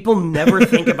blood. People never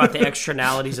think about the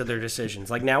externalities of their decisions.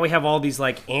 Like, now we have all these,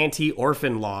 like,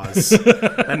 anti-orphan laws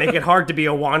that make it hard to be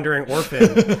a wandering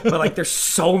orphan. But, like, there's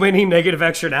so many negative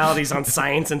externalities on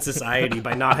science and society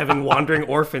by not having wandering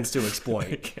orphans to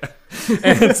exploit.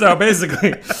 And so,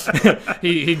 basically,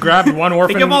 he grabbed one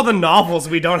orphan. Think of all the novels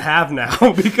we don't have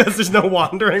now because there's no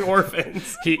wandering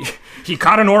orphans. He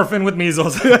caught an orphan with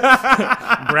measles,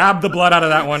 grabbed the blood out of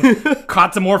that one,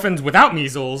 caught some orphans without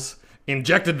measles,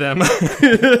 injected them,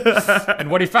 and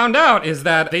what he found out is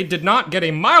that they did not get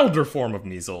a milder form of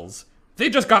measles. They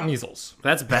just got measles.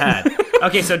 That's bad.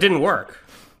 Okay, so it didn't work.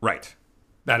 Right.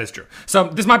 That is true. So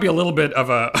this might be a little bit of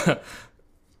a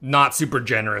not super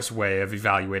generous way of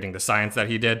evaluating the science that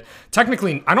he did.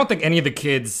 Technically, I don't think any of the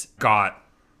kids got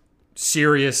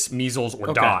serious measles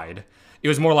or died. It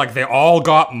was more like they all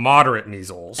got moderate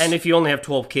measles. And if you only have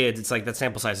 12 kids, it's like that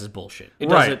sample size is bullshit.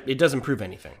 It doesn't prove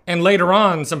anything. And later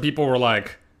on, some people were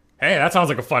like, hey, that sounds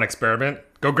like a fun experiment.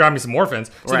 Go grab me some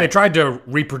orphans. So they tried to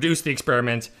reproduce the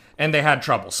experiment, and they had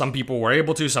trouble. Some people were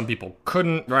able to, some people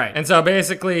couldn't. Right. And so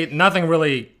basically, nothing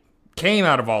really came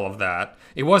out of all of that.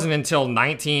 It wasn't until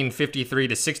 1953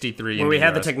 to 63 where we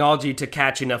had the technology to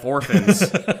catch enough orphans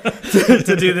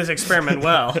to do this experiment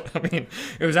well. I mean,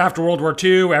 it was after World War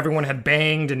II. Everyone had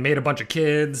banged and made a bunch of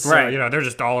kids. So, right. They're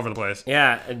just all over the place.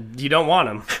 Yeah, you don't want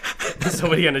them. So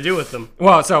what are you going to do with them?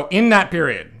 Well, so in that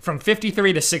period, from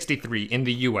 53 to 63 in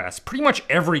the U.S., pretty much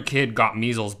every kid got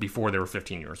measles before they were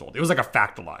 15 years old. It was like a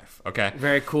fact of life, okay?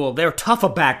 Very cool. They were tougher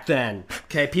back then,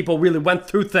 okay? People really went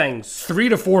through things. 3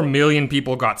 to 4 million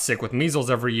people got sick with measles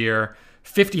every year.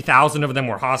 50,000 of them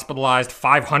were hospitalized.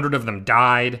 500 of them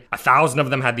died. 1,000 of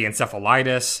them had the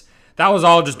encephalitis. That was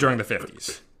all just during the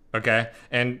 50s, okay?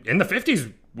 And in the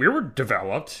 50s, we were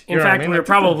developed. In fact, we were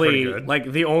probably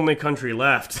like the only country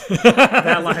left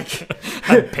that like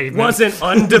wasn't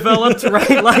undeveloped,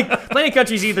 right? Like plenty of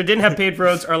countries either didn't have paved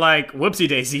roads or like whoopsie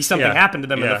daisy, something happened to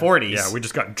them in the 40s. Yeah, we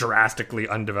just got drastically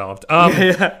undeveloped.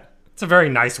 It's a very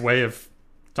nice way of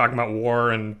talking about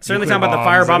war and certainly talking about the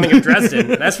firebombing of Dresden,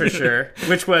 that's for sure,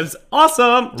 which was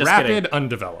awesome. Just rapid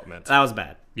undevelopment. That was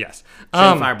bad. Yes.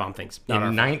 Firebomb things. In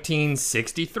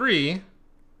 1963,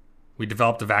 we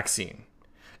developed a vaccine.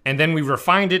 And then we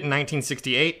refined it in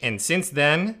 1968, and since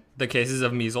then, the cases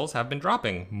of measles have been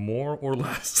dropping, more or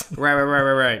less.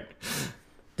 Right.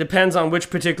 Depends on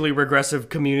which particularly regressive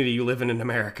community you live in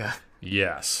America.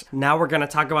 Yes. Now we're going to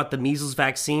talk about the measles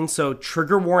vaccine, so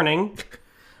trigger warning.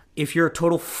 If you're a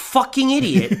total fucking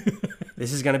idiot,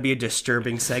 this is going to be a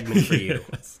disturbing segment for you.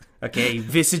 Yes. Okay,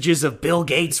 visages of Bill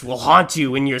Gates will haunt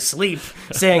you in your sleep,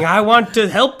 saying, I want to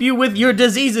help you with your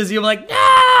diseases. You're like, no,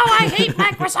 I hate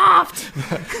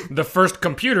Microsoft. The first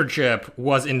computer chip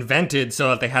was invented so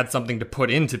that they had something to put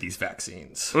into these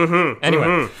vaccines.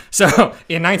 Anyway, so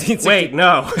in 1960... Wait,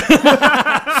 no.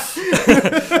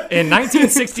 In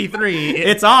 1963...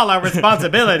 It's all our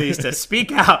responsibilities to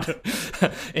speak out.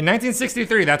 In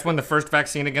 1963, that's when the first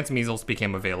vaccine against measles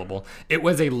became available. It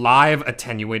was a live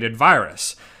attenuated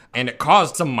virus. And it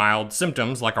caused some mild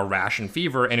symptoms like a rash and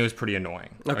fever, and it was pretty annoying.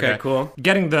 Okay, cool.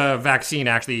 Getting the vaccine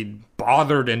actually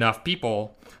bothered enough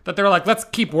people that they're like, let's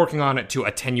keep working on it to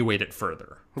attenuate it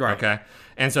further. Right. Okay.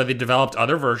 And so they developed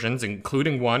other versions,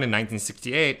 including one in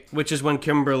 1968. Which is when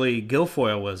Kimberly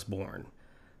Guilfoyle was born.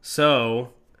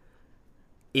 So,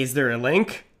 is there a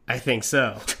link? I think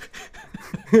so.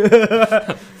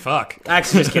 Fuck.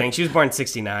 Actually, just kidding. She was born in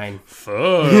 69. Fuck.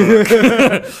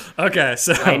 Okay,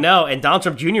 so... I know, and Donald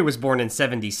Trump Jr. was born in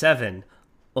 77.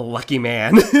 A lucky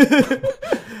man.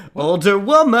 Older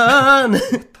woman.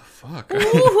 What the fuck?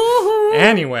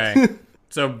 Anyway,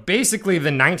 so basically the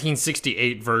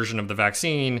 1968 version of the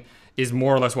vaccine is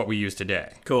more or less what we use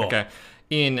today. Cool. Okay.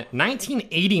 In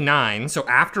 1989, so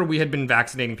after we had been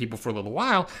vaccinating people for a little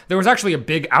while, there was actually a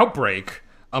big outbreak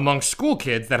among school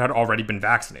kids that had already been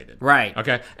vaccinated. Right.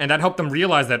 Okay. And that helped them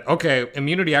realize that, okay,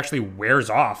 immunity actually wears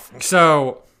off.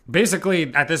 So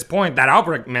basically, at this point, that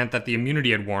outbreak meant that the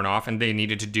immunity had worn off and they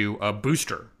needed to do a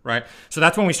booster, right? So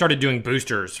that's when we started doing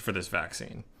boosters for this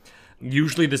vaccine.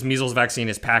 Usually this measles vaccine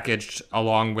is packaged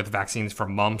along with vaccines for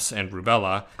mumps and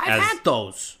rubella. I've had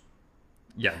those.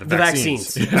 Yeah, the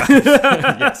vaccines.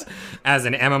 Yes. As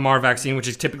an MMR vaccine, which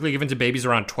is typically given to babies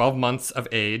around 12 months of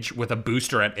age with a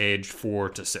booster at age 4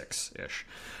 to 6-ish.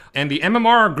 And the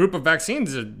MMR group of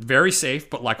vaccines is very safe,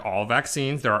 but like all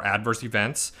vaccines, there are adverse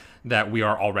events. that we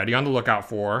are already on the lookout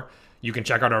for. You can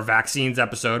check out our vaccines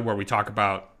episode where we talk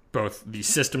about both the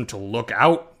system to look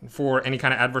out for any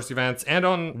kind of adverse events and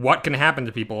on what can happen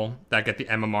to people that get the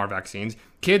MMR vaccines.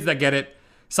 Kids that get it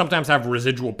sometimes have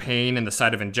residual pain in the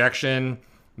site of injection,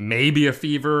 maybe a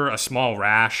fever, a small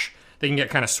rash. They can get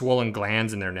kind of swollen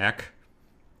glands in their neck.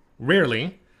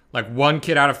 Rarely, like 1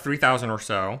 kid out of 3,000 or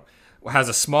so, has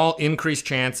a small increased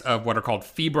chance of what are called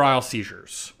febrile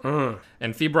seizures.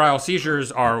 And febrile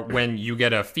seizures are when you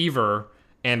get a fever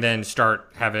and then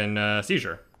start having a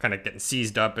seizure, kind of getting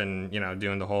seized up and,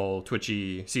 doing the whole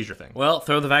twitchy seizure thing. Well,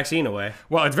 throw the vaccine away.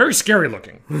 Well, it's very scary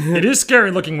looking. It is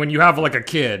scary looking when you have like a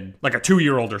kid, like a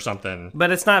 2-year-old or something.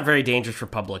 But it's not very dangerous for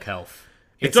public health.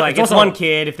 It's also, one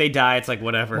kid. If they die, it's like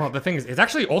whatever. Well, the thing is, it's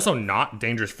actually also not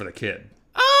dangerous for the kid.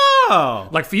 Oh!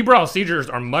 Like, febrile seizures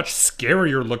are much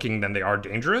scarier looking than they are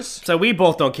dangerous. So we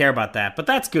both don't care about that, but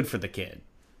that's good for the kid.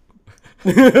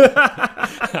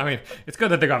 I mean, it's good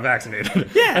that they got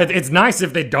vaccinated. Yeah. It's nice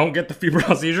if they don't get the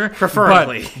febrile seizure.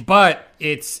 Preferably. But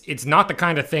it's not the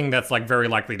kind of thing that's, like, very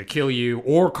likely to kill you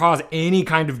or cause any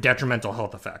kind of detrimental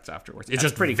health effects afterwards. It's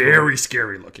just pretty very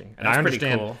scary looking. And That's I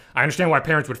understand, pretty cool. I understand why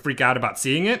parents would freak out about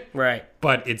seeing it. Right.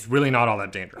 But it's really not all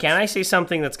that dangerous. Can I say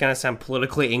something that's going to sound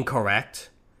politically incorrect?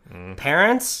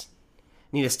 Parents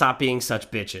need to stop being such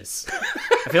bitches.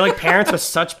 I feel like parents are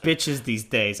such bitches these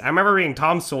days. I remember reading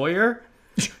Tom Sawyer.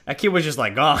 That kid was just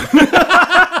like, gone.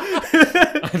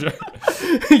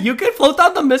 You could float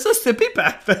down the Mississippi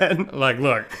back then. Like,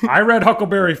 look, I read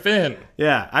Huckleberry Finn.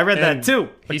 Yeah, I read that too.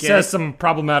 He says some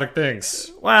problematic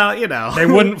things. Well, They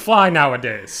wouldn't fly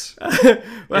nowadays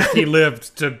if he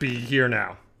lived to be here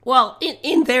now. Well,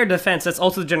 in their defense, that's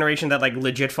also the generation that, like,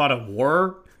 legit fought a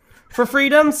war for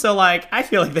freedom. So, like, I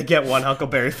feel like they get one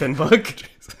Huckleberry Finn book.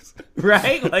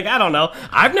 Right? Like, I don't know.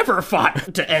 I've never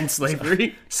fought to end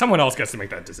slavery. Someone else gets to make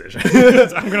that decision.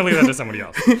 I'm going to leave that to somebody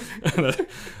else.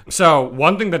 So,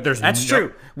 one thing that That's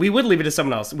true. We would leave it to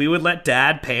someone else. We would let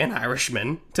Dad pay an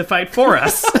Irishman to fight for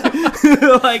us.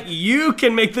 Like, you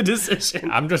can make the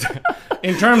decision. I'm just...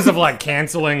 In terms of, like,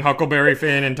 canceling Huckleberry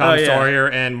Finn and Tom Sawyer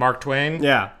and Mark Twain...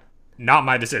 Yeah. Not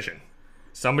my decision.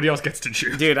 Somebody else gets to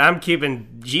choose. Dude, I'm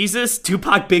keeping Jesus,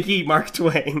 Tupac, Biggie, Mark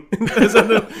Twain. Those are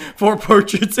the 4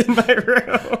 portraits in my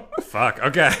room. Fuck,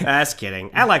 okay. That's kidding.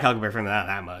 I like Huckleberry Finn not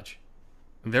that much.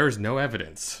 There is no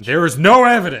evidence. There is no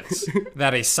evidence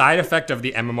that a side effect of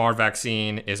the MMR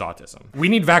vaccine is autism. We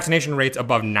need vaccination rates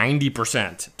above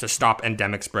 90% to stop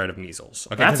endemic spread of measles.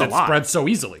 Okay, that's a lot. It spreads so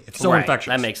easily. It's so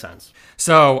infectious. That makes sense.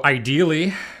 So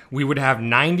ideally, we would have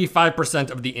 95%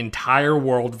 of the entire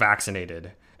world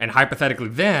vaccinated. And hypothetically,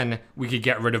 then we could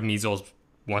get rid of measles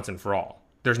once and for all.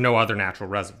 There's no other natural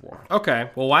reservoir. Okay.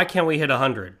 Well, why can't we hit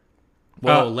 100?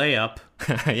 Whoa, layup.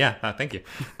 Yeah, thank you.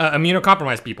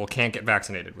 Immunocompromised people can't get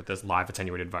vaccinated with this live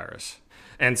attenuated virus.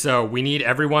 And so we need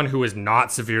everyone who is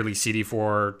not severely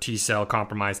CD4 T-cell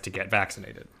compromised to get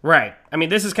vaccinated. Right. I mean,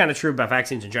 this is kind of true about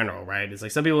vaccines in general, right? It's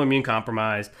like some people are immune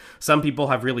compromised. Some people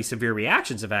have really severe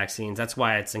reactions to vaccines. That's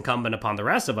why it's incumbent upon the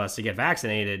rest of us to get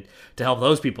vaccinated to help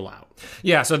those people out.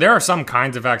 Yeah, so there are some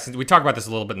kinds of vaccines. We talked about this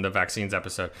a little bit in the vaccines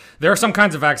episode. There are some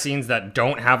kinds of vaccines that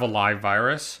don't have a live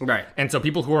virus. Right. And so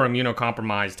people who are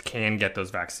immunocompromised can get those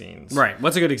vaccines. Right.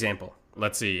 What's a good example?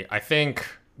 Let's see. I think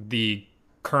the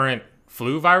current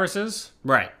flu viruses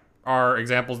are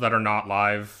examples that are not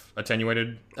live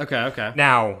attenuated. Okay.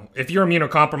 Now, if you're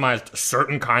immunocompromised,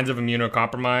 certain kinds of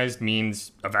immunocompromised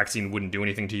means a vaccine wouldn't do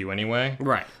anything to you anyway.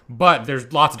 Right. But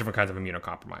there's lots of different kinds of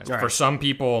immunocompromised. Right. For some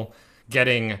people,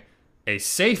 getting a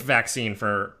safe vaccine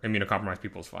for immunocompromised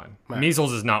people is fine. Right.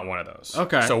 Measles is not one of those.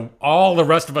 Okay. So all the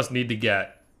rest of us need to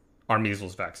get are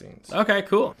measles vaccines. Okay,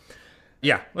 cool.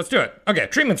 Yeah, let's do it. Okay,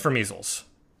 treatments for measles.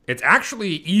 It's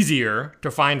actually easier to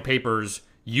find papers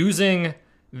using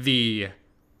the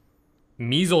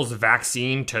measles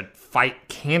vaccine to fight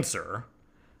cancer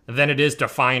than it is to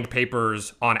find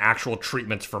papers on actual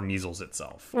treatments for measles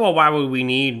itself. Well, why would we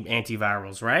need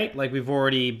antivirals, right? Like, we've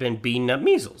already been beating up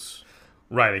measles.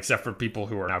 Right, except for people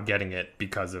who are now getting it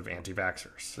because of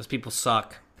anti-vaxxers. Those people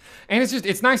suck. And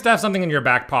it's nice to have something in your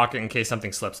back pocket in case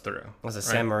something slips through. Was a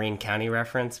San Marino County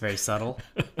reference, very subtle.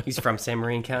 He's from San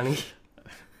Marino County.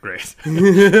 Great.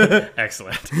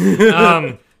 Excellent.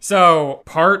 So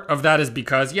part of that is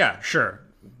because, yeah, sure,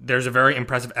 there's a very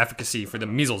impressive efficacy for the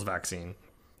measles vaccine.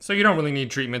 So you don't really need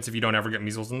treatments if you don't ever get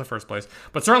measles in the first place.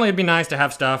 But certainly it'd be nice to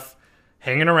have stuff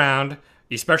hanging around,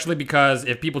 especially because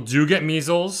if people do get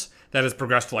measles that has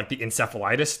progressed to like the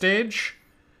encephalitis stage,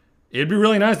 it'd be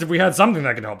really nice if we had something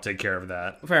that could help take care of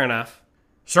that. Fair enough.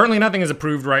 Certainly nothing is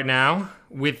approved right now,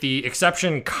 with the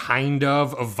exception kind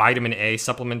of vitamin A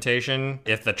supplementation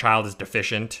if the child is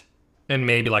deficient and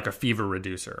maybe like a fever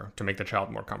reducer to make the child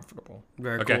more comfortable.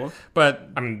 Very cool. But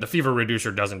I mean, the fever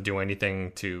reducer doesn't do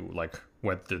anything to like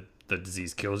whether the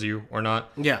disease kills you or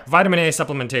not. Yeah. Vitamin A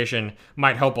supplementation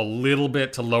might help a little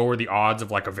bit to lower the odds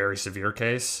of like a very severe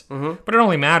case, but it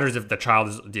only matters if the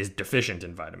child is deficient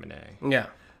in vitamin A. Yeah.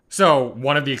 So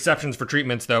one of the exceptions for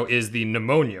treatments, though, is the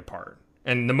pneumonia part.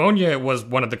 And pneumonia was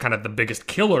one of the kind of the biggest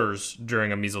killers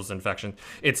during a measles infection.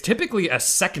 It's typically a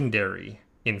secondary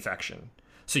infection.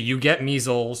 So you get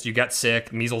measles, you get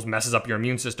sick, measles messes up your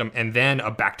immune system, and then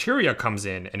a bacteria comes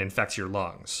in and infects your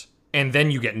lungs. And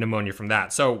then you get pneumonia from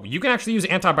that. So you can actually use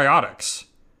antibiotics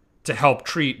to help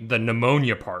treat the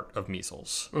pneumonia part of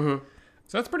measles. So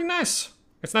that's pretty nice.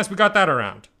 It's nice we got that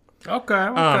around.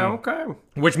 Okay.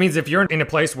 Which means if you're in a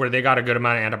place where they got a good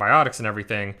amount of antibiotics and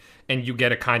everything, and you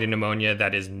get a kind of pneumonia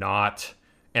that is not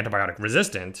antibiotic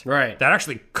resistant, right, that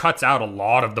actually cuts out a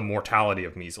lot of the mortality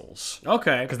of measles.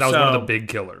 Okay. Because that was one of the big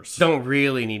killers. Don't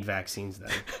really need vaccines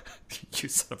then. You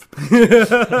son of a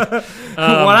bitch.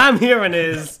 What I'm hearing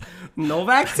is no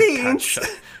vaccines. God,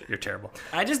 you're terrible.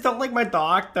 I just don't like my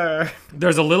doctor.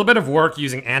 There's a little bit of work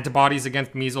using antibodies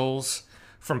against measles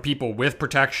from people with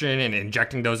protection and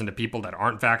injecting those into people that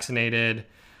aren't vaccinated.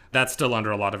 That's still under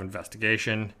a lot of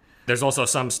investigation. There's also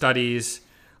some studies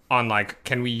on like,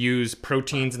 can we use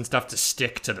proteins and stuff to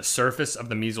stick to the surface of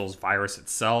the measles virus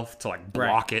itself to like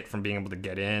block it from being able to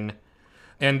get in.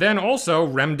 And then also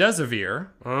remdesivir,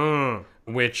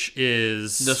 which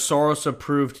is the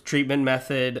Soros-approved treatment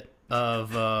method of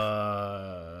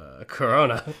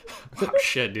corona. Oh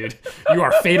shit, dude! You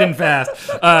are fading fast.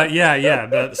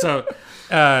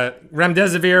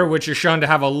 Remdesivir, which is shown to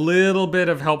have a little bit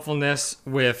of helpfulness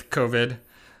with COVID,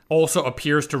 also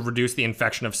appears to reduce the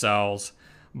infection of cells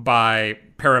by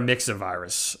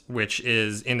paramyxovirus, which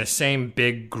is in the same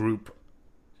big group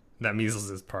that measles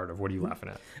is part of. What are you laughing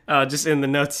at? Just in the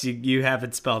notes, you have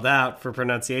it spelled out for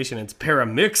pronunciation. It's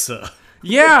paramyxa.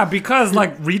 Yeah, because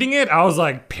like reading it, I was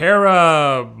like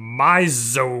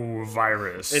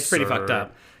paramyxovirus. It's pretty fucked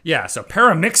up. Yeah, so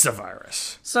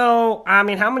paramyxovirus. So, I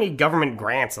mean, how many government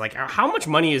grants, like, how much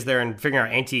money is there in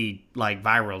figuring out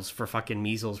virals for fucking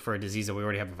measles for a disease that we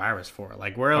already have a virus for?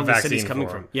 Like, where are the cities coming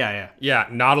from? Yeah. Yeah,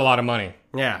 not a lot of money.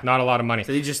 Yeah. Not a lot of money.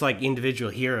 So they're just like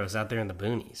individual heroes out there in the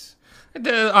boonies.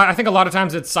 I think a lot of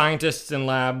times it's scientists in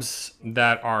labs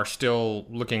that are still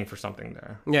looking for something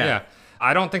there. Yeah.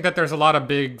 I don't think that there's a lot of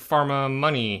big pharma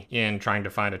money in trying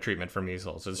to find a treatment for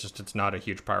measles. It's not a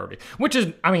huge priority. Which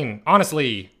is, I mean,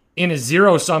 honestly, in a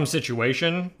zero-sum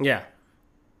situation,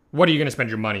 what are you going to spend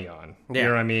your money on? You know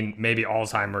what I mean? Maybe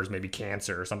Alzheimer's, maybe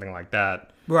cancer or something like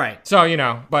that. Right.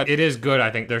 So, but it is good.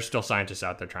 I think there's still scientists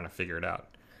out there trying to figure it out.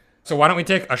 So why don't we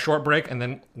take a short break and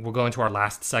then we'll go into our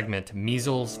last segment,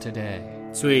 Measles Today.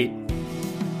 Sweet.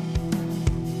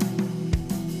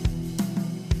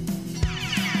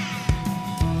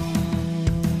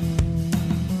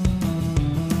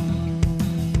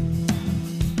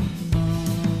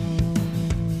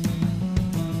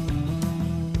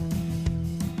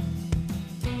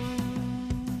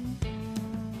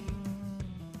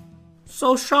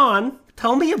 So, Sean,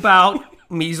 tell me about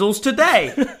Measles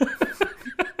Today.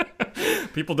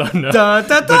 People don't know. Dun,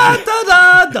 dun, dun, dun,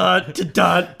 dun, dun,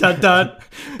 dun, dun, dun.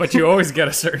 But you always get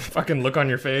a certain fucking look on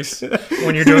your face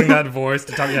when you're doing that voice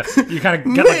to talk. Yeah, you kind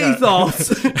of get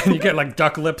and you get like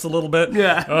duck lips a little bit.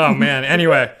 Yeah. Oh man.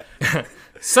 Anyway,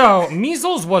 so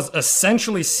measles was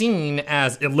essentially seen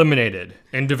as eliminated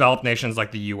in developed nations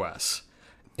like the U.S.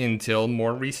 until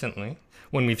more recently,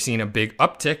 when we've seen a big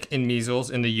uptick in measles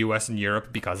in the US and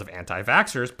Europe because of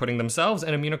anti-vaxxers putting themselves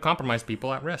and immunocompromised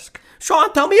people at risk.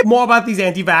 Sean, tell me more about these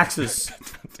anti-vaxxers.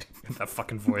 That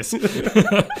fucking voice.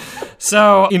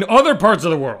 So, in other parts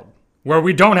of the world, where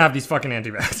we don't have these fucking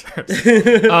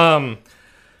anti-vaxxers,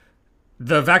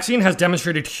 the vaccine has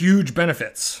demonstrated huge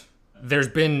benefits. There's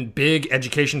been big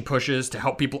education pushes to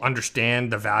help people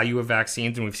understand the value of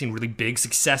vaccines, and we've seen really big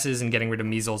successes in getting rid of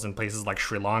measles in places like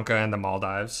Sri Lanka and the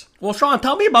Maldives. Well, Sean,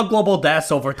 tell me about global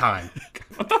deaths over time.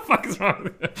 What the fuck is wrong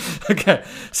with you? Okay,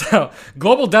 so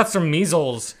global deaths from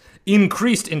measles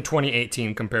increased in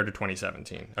 2018 compared to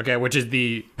 2017, okay, which is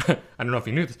the, I don't know if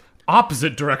you knew this,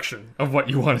 opposite direction of what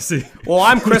you want to see. Well,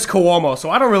 I'm Chris Cuomo,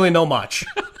 so I don't really know much.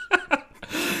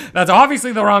 That's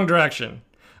obviously the wrong direction.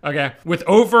 Okay, with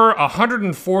over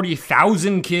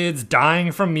 140,000 kids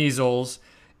dying from measles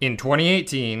in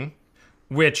 2018,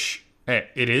 which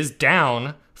it is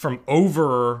down from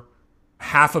over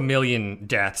 500,000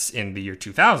 deaths in the year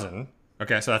 2000.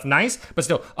 Okay, so that's nice, but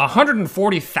still,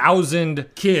 140,000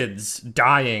 kids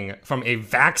dying from a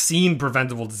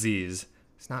vaccine-preventable disease.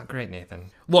 It's not great, Nathan.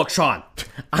 Look, Sean,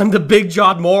 I'm the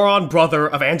big-jawed moron brother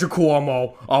of Andrew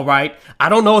Cuomo, all right? I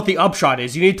don't know what the upshot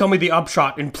is. You need to tell me the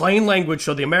upshot in plain language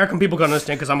so the American people can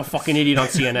understand, because I'm a fucking idiot on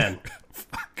CNN.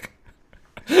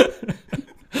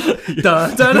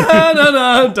 Dun, dun, dun,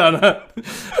 dun, dun, dun.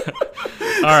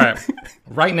 All right.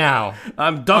 Right now,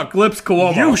 I'm Duck Lips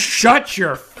Cuomo. You shut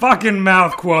your fucking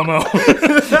mouth, Cuomo.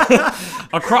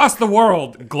 Across the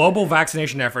world, global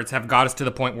vaccination efforts have got us to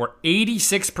the point where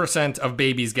 86% of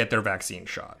babies get their vaccine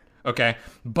shot. Okay?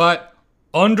 But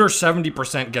under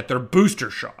 70% get their booster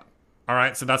shot. All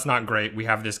right? So that's not great. We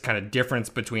have this kind of difference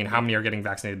between how many are getting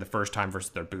vaccinated the first time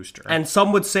versus their booster. And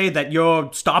some would say that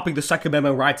you're stopping the Second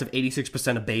Amendment rights of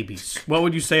 86% of babies. What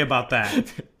would you say about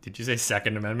that? Did you say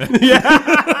Second Amendment? Yeah.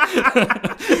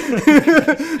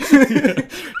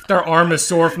 If their arm is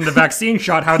sore from the vaccine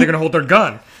shot, how are they going to hold their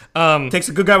gun? Takes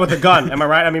a good guy with a gun. Am I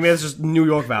right? I mean, maybe it's just New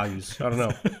York values. I don't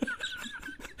know.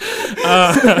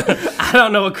 I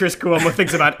don't know what Chris Cuomo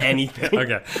thinks about anything.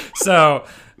 Okay. So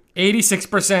 86%,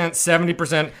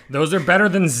 70%, those are better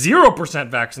than 0%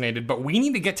 vaccinated, but we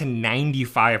need to get to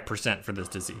 95% for this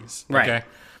disease. Right. Okay?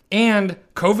 And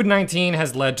COVID-19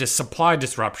 has led to supply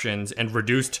disruptions and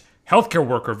reduced healthcare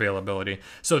worker availability.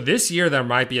 So this year, there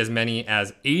might be as many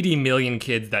as 80 million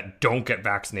kids that don't get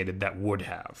vaccinated that would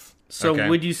have. So Okay?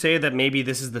 would you say that maybe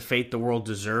this is the fate the world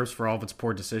deserves for all of its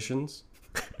poor decisions?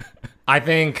 I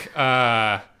think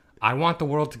I want the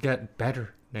world to get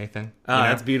better, Nathan. Oh,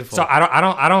 that's beautiful. So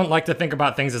I don't like to think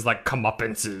about things as like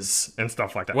comeuppances and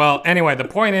stuff like that. Well, anyway, the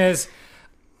point is,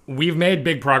 we've made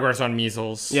big progress on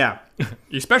measles. Yeah.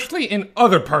 Especially in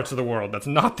other parts of the world that's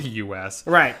not the U.S.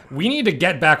 Right. We need to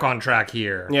get back on track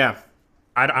here. Yeah.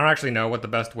 I don't actually know what the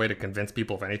best way to convince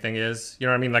people of anything is. You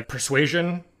know what I mean? Like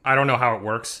persuasion. I don't know how it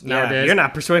works nowadays. Yeah, you're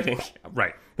not persuading.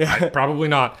 Right. Probably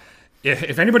not.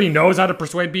 If anybody knows how to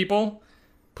persuade people,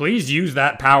 please use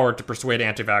that power to persuade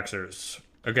anti-vaxxers.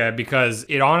 Okay? Because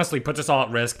it honestly puts us all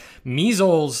at risk.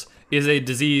 Measles is a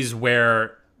disease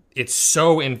where it's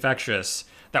so infectious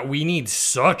that we need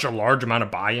such a large amount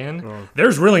of buy-in.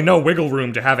 There's really no wiggle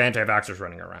room to have anti-vaxxers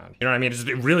running around. You know what I mean?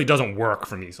 It really doesn't work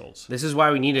for measles. This is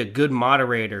why we need a good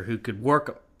moderator who could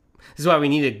work. This is why we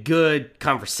need a good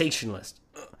conversationalist.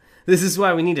 This is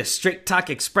why we need a straight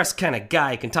talk express kind of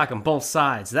guy who can talk on both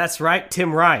sides. That's right,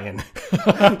 Tim Ryan.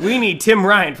 We need Tim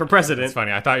Ryan for president. It's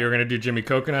funny. I thought you were going to do Jimmy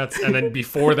Coconuts, and then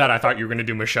before that, I thought you were going to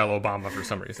do Michelle Obama for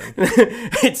some reason.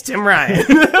 It's Tim Ryan.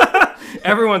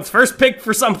 Everyone's first pick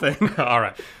for something. All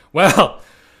right. Well,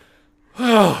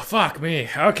 oh, fuck me.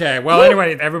 Okay. Well,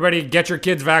 anyway, everybody get your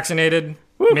kids vaccinated.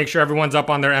 Make sure everyone's up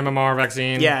on their MMR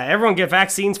vaccine. Yeah, everyone get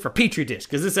vaccines for Petri dish,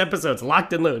 because this episode's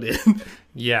locked and loaded.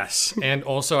 Yes. And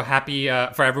also happy,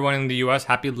 for everyone in the U.S.,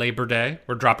 happy Labor Day.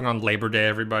 We're dropping on Labor Day,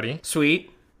 everybody.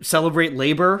 Sweet. Celebrate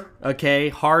labor, okay?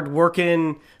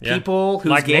 Hard-working people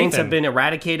whose Like gangs Nathan. have been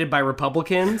eradicated by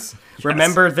Republicans. Yes.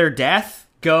 Remember their death.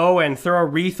 Go and throw a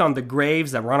wreath on the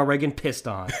graves that Ronald Reagan pissed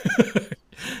on.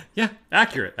 Yeah,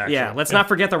 accurate, actually. Yeah, let's not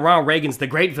forget that Ronald Reagan's the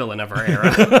great villain of our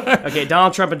era. Okay,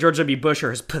 Donald Trump and George W. Bush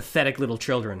are his pathetic little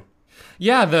children.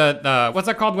 Yeah, the what's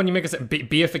that called when you make a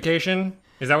beification?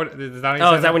 Is that what? Is that how you say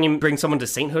Oh, is that when you bring someone to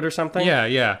sainthood or something? Yeah,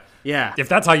 yeah. Yeah. If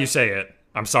that's how you say it,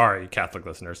 I'm sorry, Catholic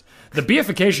listeners. The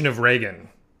beification of Reagan,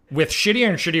 with shittier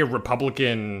and shittier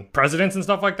Republican presidents and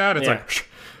stuff like that, it's like,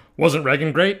 wasn't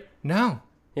Reagan great? No.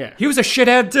 Yeah. He was a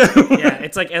shithead, too. Yeah,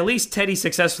 it's like, at least Teddy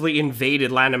successfully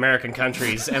invaded Latin American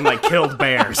countries and, like, killed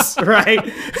bears, right?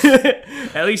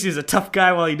 At least he's a tough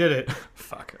guy while he did it.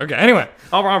 Fuck. Okay, anyway.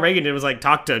 All Ronald Reagan did was, like,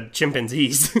 talk to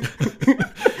chimpanzees.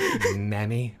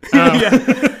 Mammy.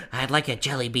 Yeah. I'd like a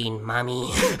jelly bean, mommy.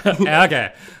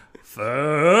 Okay.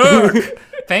 Fuck.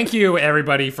 Thank you,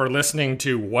 everybody, for listening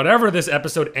to whatever this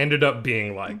episode ended up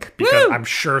being like, because I'm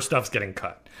sure stuff's getting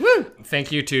cut. Woo!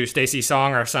 Thank you to Stacy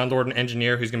Song, our sound lord and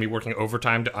engineer, who's going to be working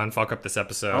overtime to unfuck up this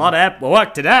episode. A lot of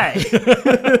work today.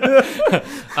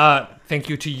 Thank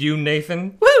you to you,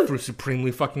 Nathan, for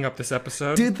supremely fucking up this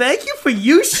episode. Dude, thank you for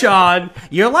you, Sean.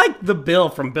 You're like the Bill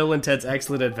from Bill and Ted's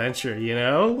Excellent Adventure, you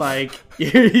know? Like,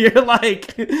 you're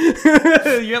like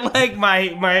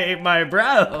my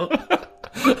bro.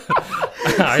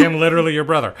 I am literally your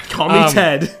brother. Call me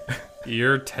Ted.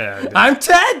 You're Ted. I'm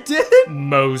Ted, dude.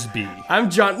 Mosby. I'm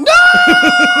John. No!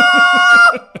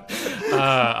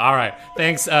 All right.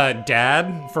 Thanks,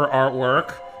 Dad, for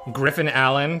artwork. Griffin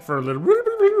Allen for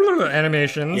little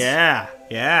animations. Yeah,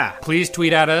 yeah. Please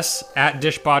tweet at us at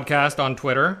DishPodcast on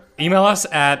Twitter. Email us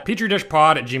at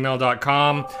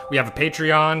petridishpod@gmail.com. We have a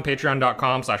Patreon,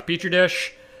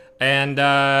 patreon.com/petridish. And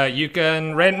you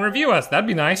can rate and review us. That'd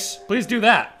be nice. Please do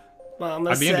that.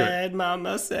 Mama I'd be into said,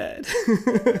 Mama said.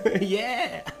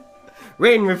 Yeah.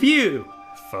 Rate and review.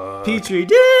 Fuck. Petri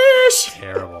dish!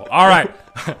 Terrible. All right.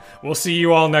 We'll see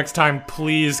you all next time.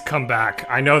 Please come back.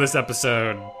 I know this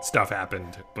episode stuff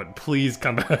happened, but please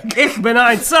come back. Ich bin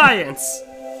ein Science!